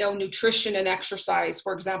as we know, nutrition and exercise,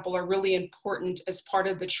 for example, are really important as part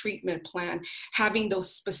of the treatment plan. Having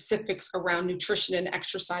those specifics around nutrition and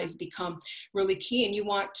exercise become really key. And you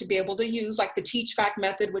want to be able to use like the teach-back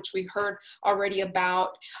method, which we heard already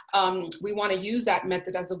about. We want to use that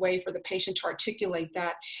method as a way for the patient to articulate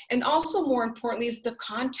that. And also, more importantly, is the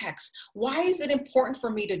context. Why is it important for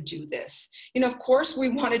me to do this? Of course, we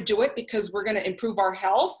want to do it because we're going to improve our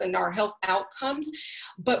health and our health outcomes,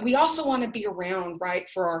 but we also want to be around, right,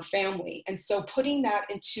 for our family. And so putting that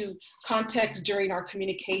into context during our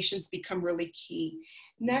communications become really key.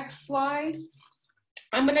 Next slide.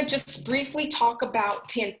 I'm going to just briefly talk about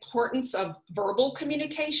the importance of verbal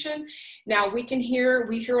communication. Now we hear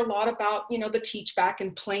a lot about, the teach back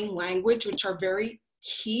and plain language, which are very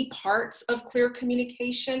key parts of clear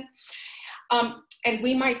communication. And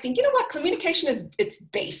we might think, communication it's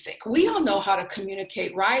basic. We all know how to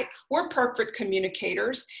communicate, right? We're perfect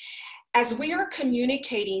communicators. As we are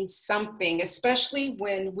communicating something, especially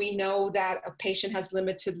when we know that a patient has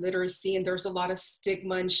limited literacy and there's a lot of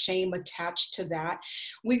stigma and shame attached to that,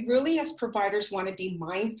 we really as providers want to be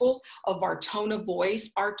mindful of our tone of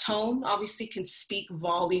voice. Our tone obviously can speak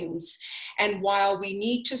volumes. And while we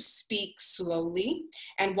need to speak slowly,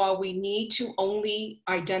 and while we need to only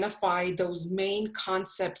identify those main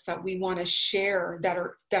concepts that we want to share that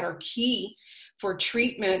are key for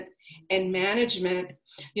treatment and management,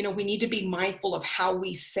 we need to be mindful of how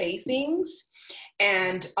we say things,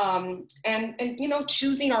 and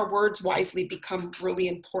choosing our words wisely become really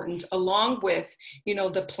important, along with,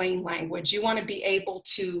 the plain language. We want to be able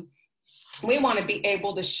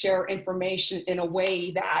to share information in a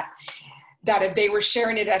way that if they were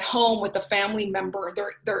sharing it at home with a family member,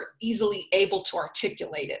 they're easily able to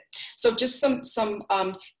articulate it. So just some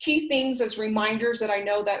key things as reminders that I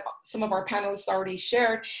know that some of our panelists already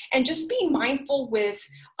shared, and just being mindful with,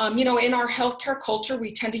 in our healthcare culture,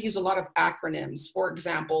 we tend to use a lot of acronyms, for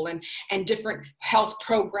example, and different health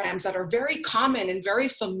programs that are very common and very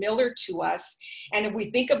familiar to us. And if we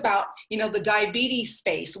think about, the diabetes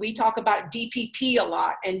space, we talk about DPP a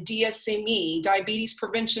lot, and DSME, Diabetes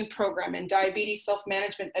Prevention Program, and diabetes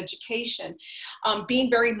self-management education, being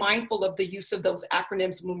very mindful of the use of those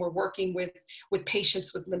acronyms when we're working with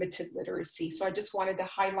patients with limited literacy. So I just wanted to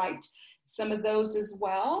highlight some of those as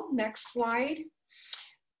well. Next slide.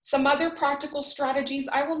 Some other practical strategies.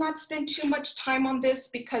 I will not spend too much time on this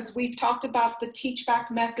because we've talked about the teach-back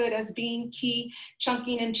method as being key,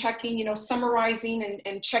 chunking and checking, summarizing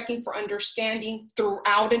and checking for understanding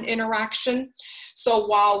throughout an interaction. So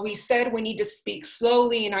while we said we need to speak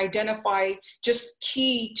slowly and identify just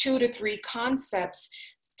key 2 to 3 concepts,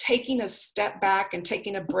 taking a step back and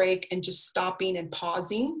taking a break and just stopping and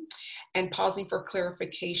pausing for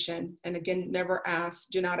clarification. And again,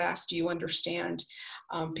 do not ask, do you understand?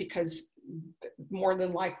 Because more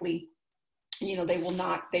than likely, they will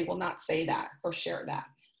not say that or share that.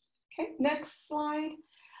 Okay, next slide.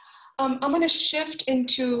 I'm going to shift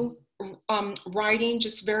into writing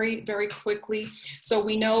just very, very quickly. So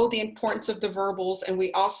we know the importance of the verbals, and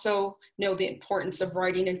we also know the importance of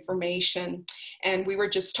writing information. And we were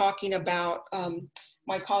just talking about,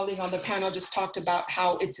 my colleague on the panel just talked about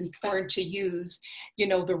how it's important to use, you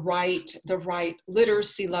know, the right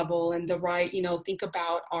literacy level and the right, you know, think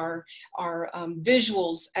about our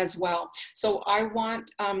visuals as well. So I want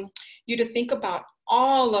you to think about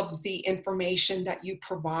all of the information that you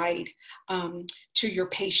provide to your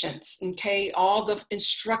patients, okay? All the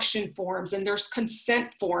instruction forms, and there's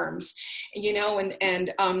consent forms, you know,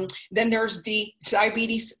 and then there's the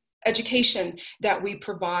diabetes education that we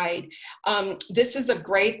provide. This is a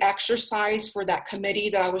great exercise for that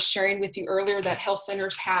committee that I was sharing with you earlier that health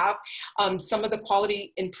centers have. Some of the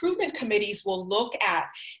quality improvement committees will look at,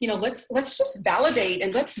 you know, let's just validate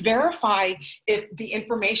and let's verify if the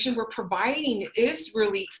information we're providing is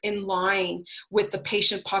really in line with the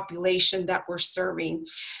patient population that we're serving.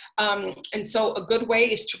 And so a good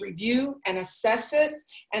way is to review and assess it,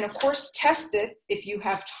 and of course test it if you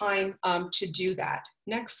have time to do that.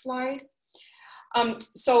 Next slide.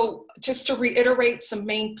 So just to reiterate some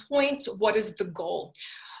main points, what is the goal?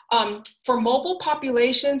 For mobile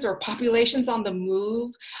populations or populations on the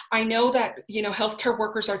move, I know that, you know, healthcare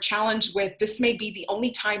workers are challenged with, this may be the only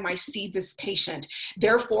time I see this patient.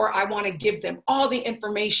 Therefore, I want to give them all the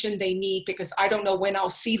information they need because I don't know when I'll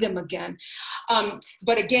see them again.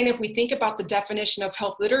 But again, if we think about the definition of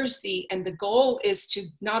health literacy, and the goal is to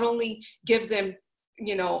not only give them,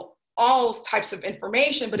 you know, all types of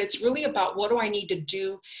information, but it's really about what do I need to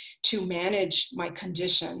do to manage my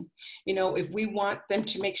condition. You know, if we want them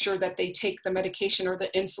to make sure that they take the medication or the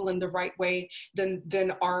insulin the right way,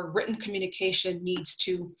 then our written communication needs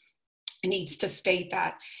to state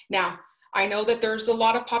that. Now, I know that there's a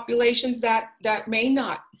lot of populations that may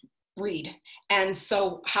not read. And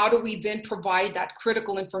so how do we then provide that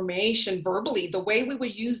critical information verbally? The way we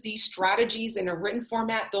would use these strategies in a written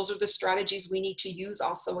format, those are the strategies we need to use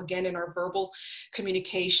also again in our verbal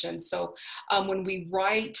communication. So when we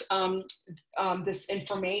write this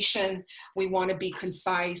information, we want to be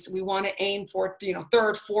concise. We want to aim for, you know,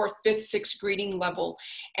 3rd, 4th, 5th, 6th greeting level.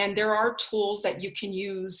 And there are tools that you can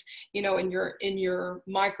use, you know, in your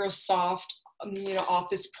Microsoft you know,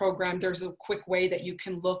 Office program. There's a quick way that you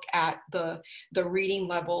can look at the reading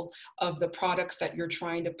level of the products that you're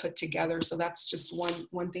trying to put together. So that's just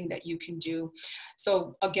one thing that you can do.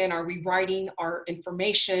 So again, are we writing our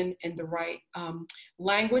information in the right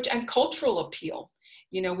language and cultural appeal?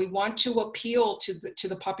 You know, we want to appeal to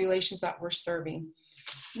the populations that we're serving.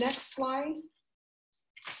 Next slide.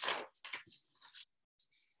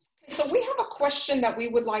 So we have a question that we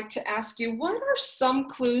would like to ask you. What are some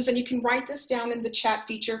clues, and you can write this down in the chat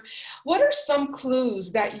feature, what are some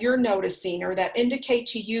clues that you're noticing or that indicate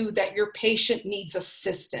to you that your patient needs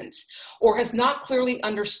assistance or has not clearly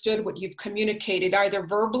understood what you've communicated, either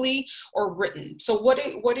verbally or written? So what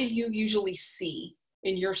do you usually see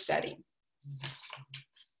in your setting?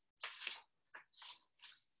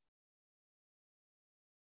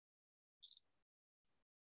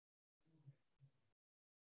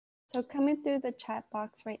 So coming through the chat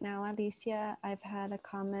box right now, Alicia, I've had a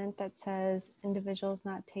comment that says individuals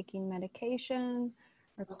not taking medication,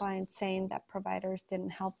 or clients saying that providers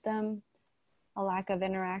didn't help them, a lack of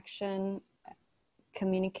interaction,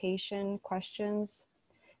 communication, questions,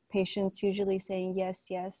 patients usually saying yes,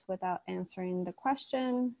 yes without answering the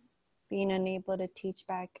question, being unable to teach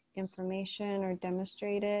back information or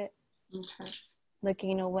demonstrate it,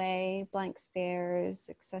 looking away, blank stares,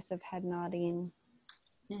 excessive head nodding.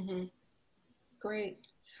 Mm-hmm. Great.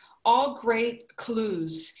 All great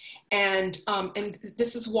clues. And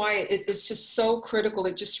this is why it's just so critical.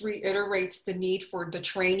 It just reiterates the need for the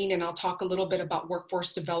training. And I'll talk a little bit about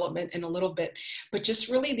workforce development in a little bit, but just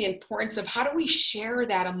really the importance of how do we share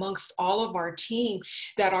that amongst all of our team,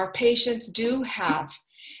 that our patients do have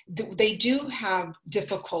they do have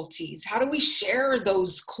difficulties. How do we share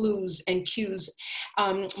those clues and cues?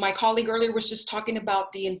 My colleague earlier was just talking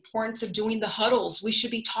about the importance of doing the huddles. We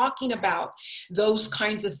should be talking about those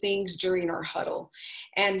kinds of things during our huddle.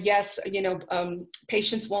 And yes, you know,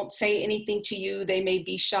 patients won't say anything to you. They may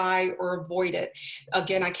be shy or avoid it.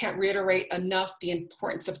 Again, I can't reiterate enough the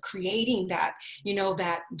importance of creating that, you know,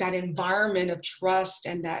 that environment of trust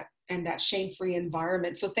and that that shame-free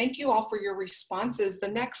environment. So thank you all for your responses. The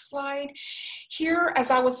next slide. Here, as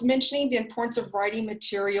I was mentioning, the importance of writing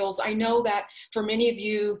materials. I know that for many of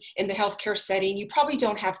you in the healthcare setting, you probably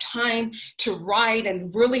don't have time to write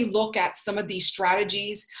and really look at some of these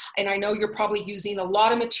strategies. And I know you're probably using a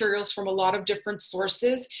lot of materials from a lot of different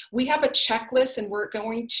sources. We have a checklist, and we're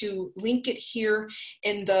going to link it here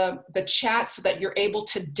in the chat so that you're able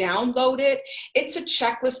to download it. It's a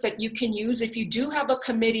checklist that you can use if you do have a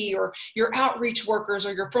committee, or your outreach workers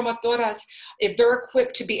or your promotoras, if they're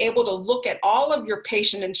equipped to be able to look at all of your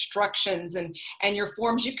patient instructions and your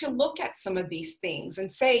forms. You can look at some of these things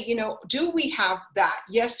and say, you know, do we have that?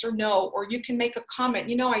 Yes or no? Or you can make a comment,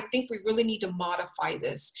 you know, I think we really need to modify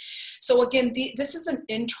this. So again, this is an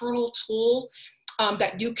internal tool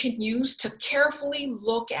that you can use to carefully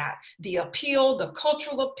look at the appeal, the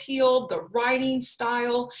cultural appeal, the writing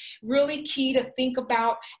style. Really key to think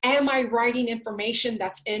about, am I writing information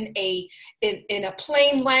that's in a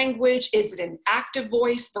plain language? Is it an active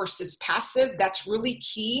voice versus passive? That's really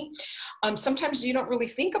key. Sometimes you don't really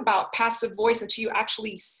think about passive voice until you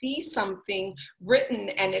actually see something written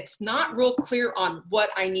and it's not real clear on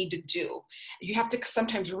what I need to do. You have to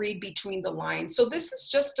sometimes read between the lines. So this is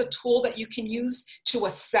just a tool that you can use to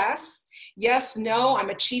assess, yes, no, I'm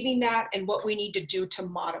achieving that, and what we need to do to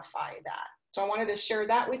modify that. So I wanted to share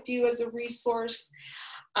that with you as a resource.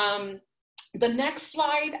 The next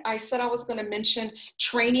slide, I said I was going to mention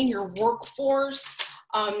training your workforce.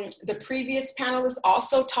 The previous panelists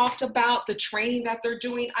also talked about the training that they're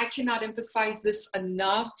doing. I cannot emphasize this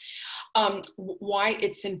enough, why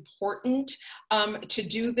it's important to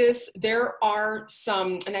do this. There are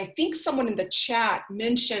some, and I think someone in the chat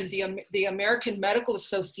mentioned the American Medical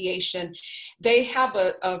Association. They have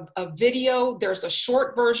a video. There's a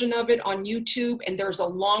short version of it on YouTube, and there's a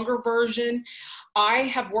longer version. I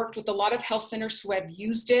have worked with a lot of health centers who have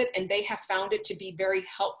used it, and they have found it to be very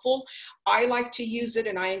helpful. I like to use it,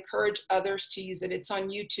 and I encourage others to use it. It's on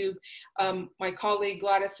YouTube. My colleague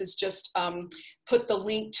Gladys has just put the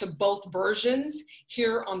link to both versions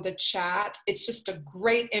here on the chat. It's just a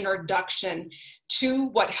great introduction to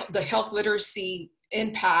what the health literacy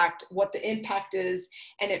impact, what the impact is,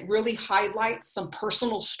 and it really highlights some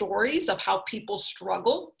personal stories of how people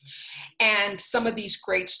struggle and some of these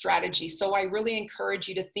great strategies. So I really encourage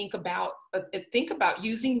you to think about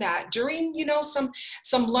using that during, you know, some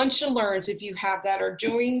lunch and learns if you have that, or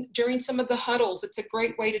during some of the huddles. It's a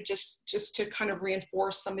great way to just to kind of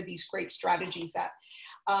reinforce some of these great strategies that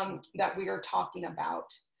that we are talking about.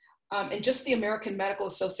 And just the American Medical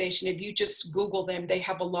Association, if you just Google them, they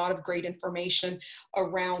have a lot of great information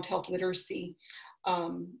around health literacy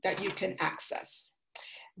that you can access.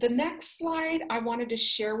 The next slide I wanted to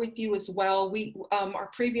share with you as well. Our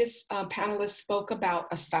previous panelists spoke about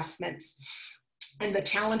assessments and the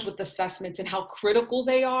challenge with assessments and how critical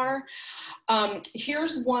they are.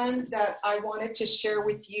 Here's one that I wanted to share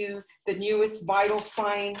with you, the newest vital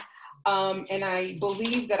sign. And I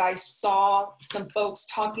believe that I saw some folks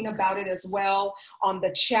talking about it as well on the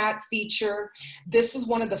chat feature. This is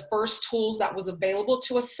one of the first tools that was available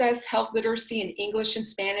to assess health literacy in English and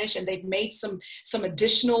Spanish, and they've made some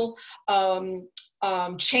additional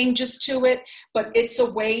changes to it, but it's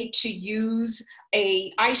a way to use an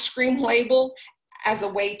ice cream label as a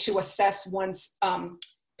way to assess one's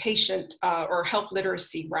patient or health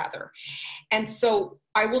literacy rather. And so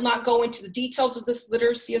I will not go into the details of this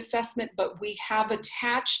literacy assessment, but we have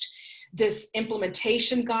attached this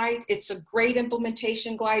implementation guide. It's a great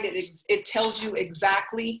implementation guide. It tells you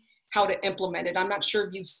exactly how to implement it. I'm not sure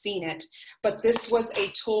if you've seen it, but this was a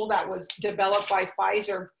tool that was developed by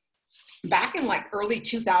Pfizer back in like early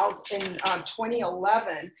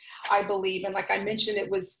 2011, I believe. And like I mentioned,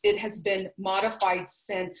 it has been modified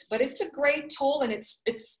since, but it's a great tool, and it's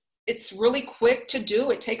really quick to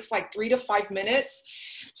do. It takes like 3 to 5 minutes.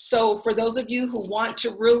 So for those of you who want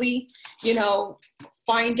to really, you know,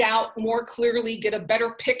 find out more clearly, get a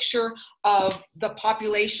better picture of the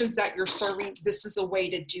populations that you're serving, this is a way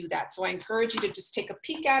to do that. So I encourage you to just take a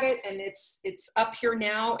peek at it, and it's up here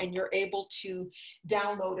now, and you're able to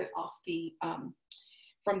download it off the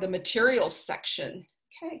from the materials section.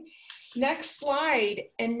 Okay, next slide.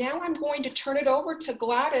 And now I'm going to turn it over to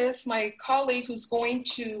Gladys, my colleague, who's going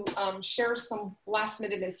to share some last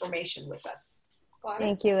minute information with us. Gladys?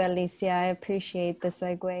 Thank you, Alicia. I appreciate the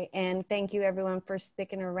segue. And thank you everyone for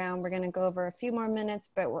sticking around. We're going to go over a few more minutes,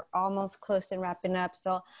 but we're almost close to wrapping up.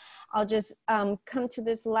 So I'll just come to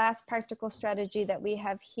this last practical strategy that we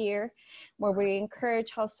have here, where we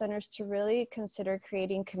encourage health centers to really consider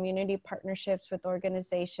creating community partnerships with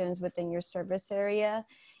organizations within your service area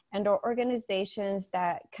and or organizations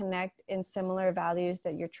that connect in similar values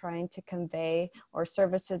that you're trying to convey or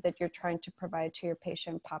services that you're trying to provide to your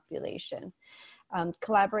patient population.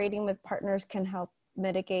 Collaborating with partners can help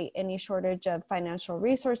mitigate any shortage of financial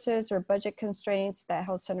resources or budget constraints that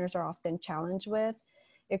health centers are often challenged with.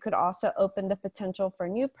 It could also open the potential for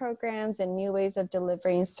new programs and new ways of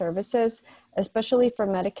delivering services, especially for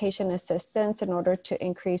medication assistance in order to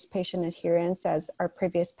increase patient adherence, as our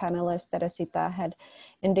previous panelist, Teresita, had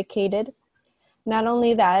indicated. Not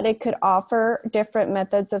only that, it could offer different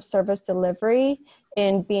methods of service delivery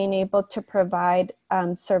in being able to provide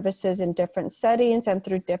services in different settings and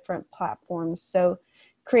through different platforms. So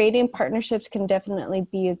creating partnerships can definitely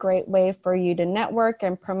be a great way for you to network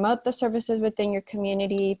and promote the services within your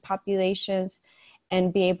community populations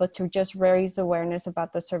and be able to just raise awareness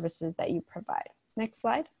about the services that you provide. Next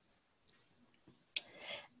slide.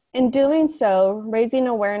 In doing so, raising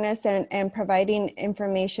awareness and providing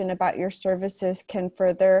information about your services can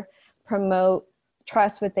further promote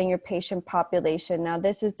trust within your patient population. Now,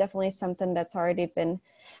 this is definitely something that's already been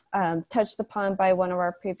touched upon by one of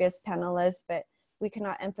our previous panelists, but we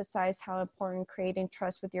cannot emphasize how important creating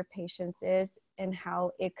trust with your patients is and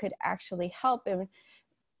how it could actually help in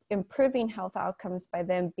improving health outcomes by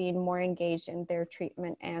them being more engaged in their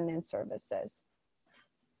treatment and in services.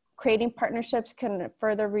 Creating partnerships can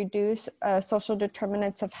further reduce social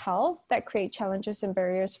determinants of health that create challenges and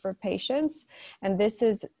barriers for patients. And this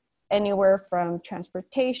is anywhere from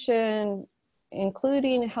transportation,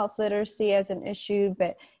 including health literacy as an issue,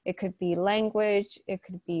 but it could be language, it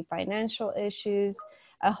could be financial issues,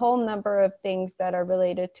 a whole number of things that are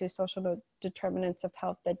related to social determinants of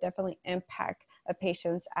health that definitely impact a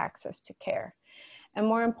patient's access to care. And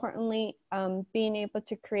more importantly, being able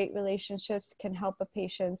to create relationships can help a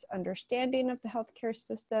patient's understanding of the healthcare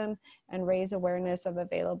system and raise awareness of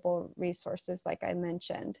available resources, like I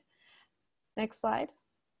mentioned. Next slide.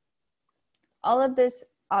 All of this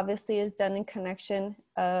obviously is done in connection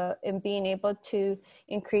in being able to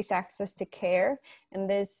increase access to care. And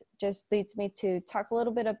this just leads me to talk a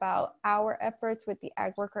little bit about our efforts with the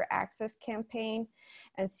Ag Worker Access Campaign.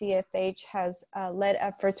 And CFH has led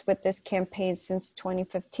efforts with this campaign since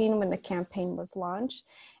 2015 when the campaign was launched.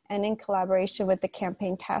 And in collaboration with the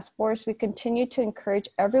campaign task force, we continue to encourage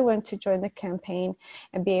everyone to join the campaign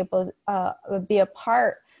and be able to be a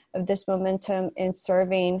part of this momentum in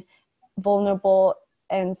serving vulnerable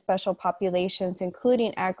and special populations,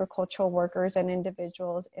 including agricultural workers and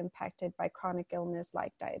individuals impacted by chronic illness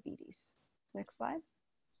like diabetes. Next slide.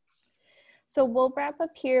 So we'll wrap up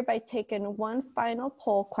here by taking one final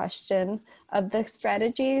poll question of the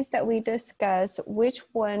strategies that we discussed. Which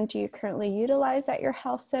one do you currently utilize at your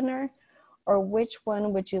health center, or which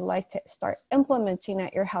one would you like to start implementing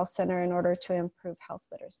at your health center in order to improve health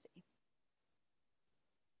literacy?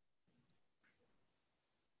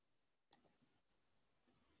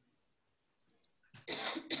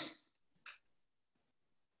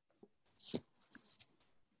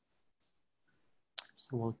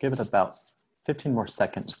 So we'll give it about 15 more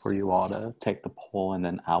seconds for you all to take the poll, and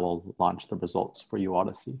then I will launch the results for you all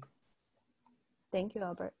to see. Thank you,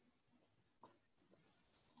 Albert.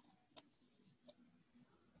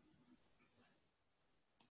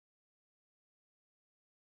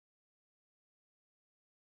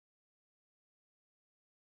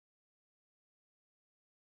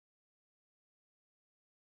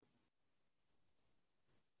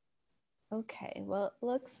 Okay, well, it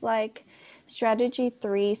looks like strategy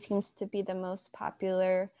 3 seems to be the most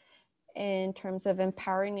popular in terms of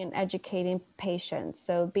empowering and educating patients.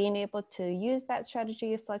 So being able to use that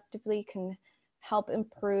strategy effectively can help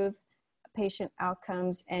improve patient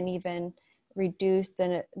outcomes and even reduce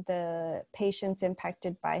the patients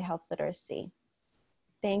impacted by health literacy.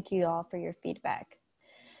 Thank you all for your feedback.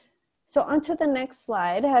 So on to the next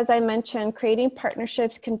slide. As I mentioned, creating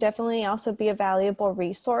partnerships can definitely also be a valuable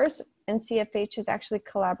resource. And CFH has actually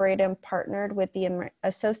collaborated and partnered with the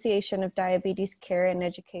Association of Diabetes Care and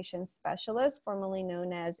Education Specialists, formerly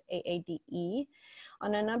known as AADE,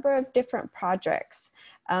 on a number of different projects.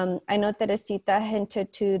 I know that Teresita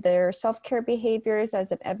hinted to their self-care behaviors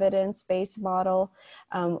as an evidence-based model.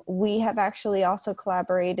 We have actually also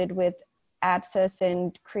collaborated with ABSCIS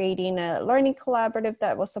in creating a learning collaborative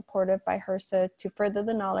that was supported by HRSA to further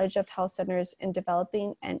the knowledge of health centers in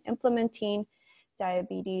developing and implementing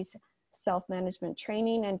diabetes self-management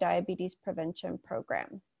training and diabetes prevention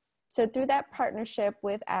program. So through that partnership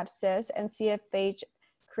with ABSCIS and CFH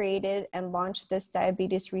created and launched this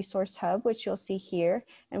diabetes resource hub, which you'll see here,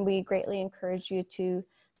 and we greatly encourage you to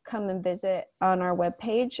come and visit on our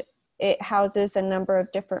webpage. it houses a number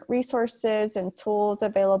of different resources and tools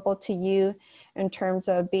available to you in terms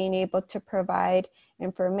of being able to provide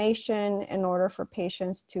information in order for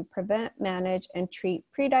patients to prevent, manage, and treat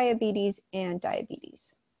prediabetes and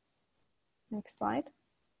diabetes. Next slide.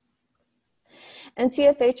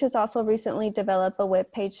 NCFH has also recently developed a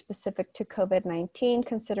webpage specific to COVID-19,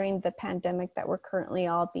 considering the pandemic that we're currently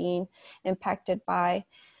all being impacted by.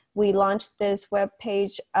 We launched this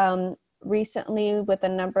webpage recently with a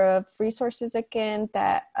number of resources again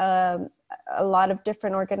that a lot of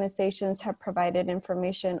different organizations have provided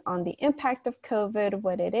information on the impact of COVID,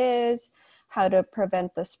 what it is, how to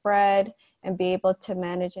prevent the spread, and be able to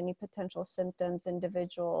manage any potential symptoms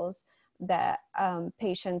individuals that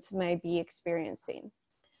patients may be experiencing.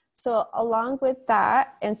 So along with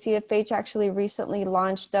that, NCFH actually recently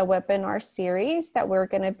launched a webinar series that we're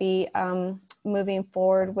going to be moving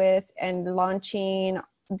forward with and launching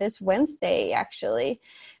this Wednesday, actually.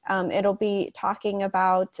 It'll be talking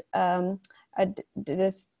about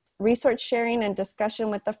this research sharing and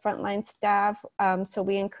discussion with the frontline staff. So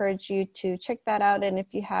we encourage you to check that out. And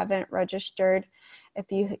if you haven't registered, if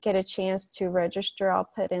you get a chance to register, I'll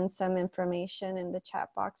put in some information in the chat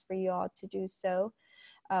box for you all to do so.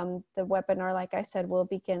 The webinar, like I said, will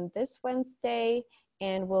begin this Wednesday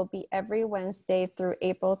and will be every Wednesday through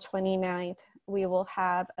April 29th. We will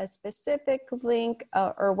have a specific link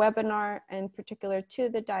or webinar in particular to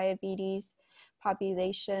the diabetes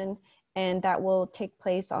population, and that will take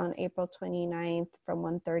place on April 29th from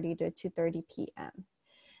 1:30 to 2:30 p.m.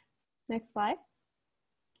 Next slide.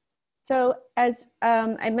 So as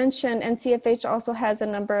I mentioned, NCFH also has a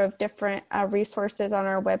number of different resources on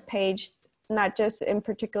our webpage, not just in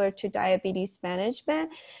particular to diabetes management,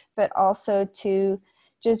 but also to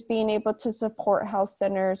just being able to support health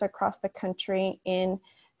centers across the country in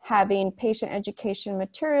having patient education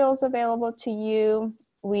materials available to you.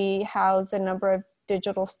 We house a number of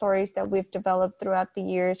digital stories that we've developed throughout the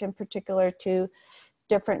years, in particular to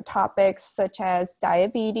different topics such as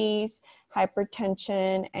diabetes,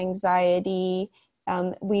 hypertension, anxiety.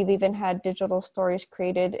 We've even had digital stories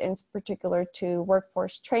created in particular to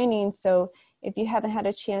workforce training. So if you haven't had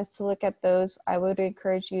a chance to look at those, I would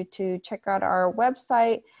encourage you to check out our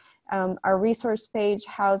website. Our resource page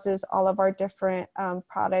houses all of our different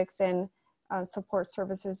products and support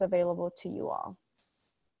services available to you all.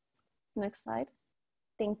 Next slide.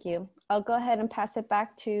 Thank you. I'll go ahead and pass it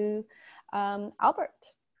back to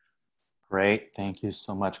Albert. Great. Thank you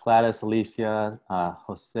so much, Gladys, Alicia,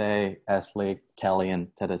 Jose, Esley, Kelly, and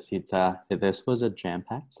Teresita. This was a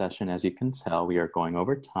jam-packed session. As you can tell, we are going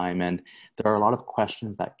over time, and there are a lot of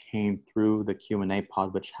questions that came through the Q&A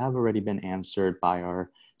pod, which have already been answered by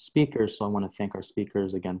our speakers. So I want to thank our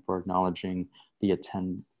speakers again for acknowledging the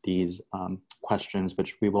attendees' questions,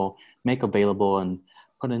 which we will make available and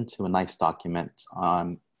put into a nice document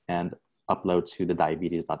and upload to the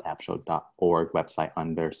diabetes.appshow.org website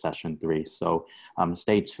under session 3. So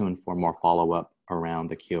stay tuned for more follow-up around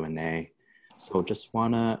the Q&A. So just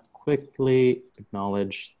want to quickly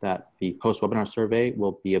acknowledge that the post-webinar survey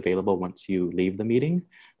will be available once you leave the meeting,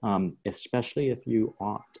 especially if you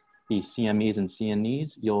want the CMEs and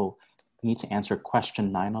CNEs. You'll need to answer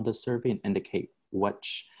question 9 on the survey and indicate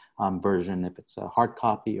which version, if it's a hard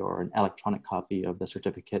copy or an electronic copy of the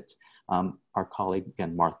certificate. Our colleague,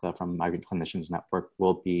 again, Martha from Migrant Clinicians Network,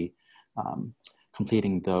 will be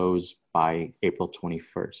completing those by April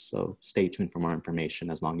 21st. So stay tuned for more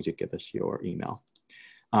information as long as you give us your email.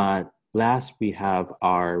 Last, we have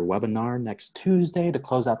our webinar next Tuesday to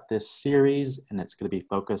close out this series, and it's going to be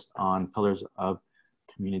focused on pillars of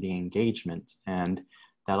community engagement, and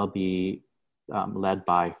that'll be led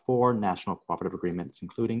by 4 national cooperative agreements,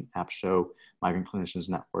 including AppShow, Migrant Clinicians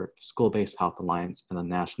Network, School-Based Health Alliance, and the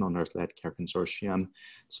National Nurse-Led Care Consortium.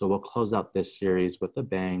 So we'll close out this series with a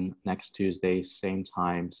bang next Tuesday, same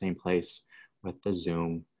time, same place with the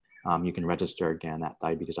Zoom. You can register again at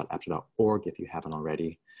diabetes.appshow.org if you haven't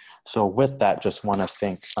already. So with that, just want to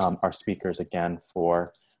thank our speakers again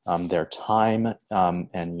for their time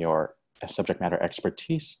and your subject matter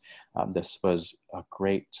expertise. This was a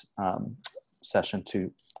great session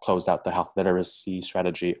to close out the health literacy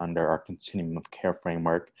strategy under our Continuum of Care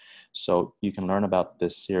framework. So you can learn about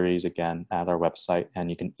this series again at our website, and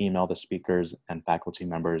you can email the speakers and faculty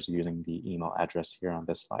members using the email address here on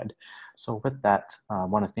this slide. So with that, I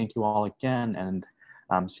want to thank you all again, and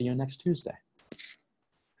see you next Tuesday.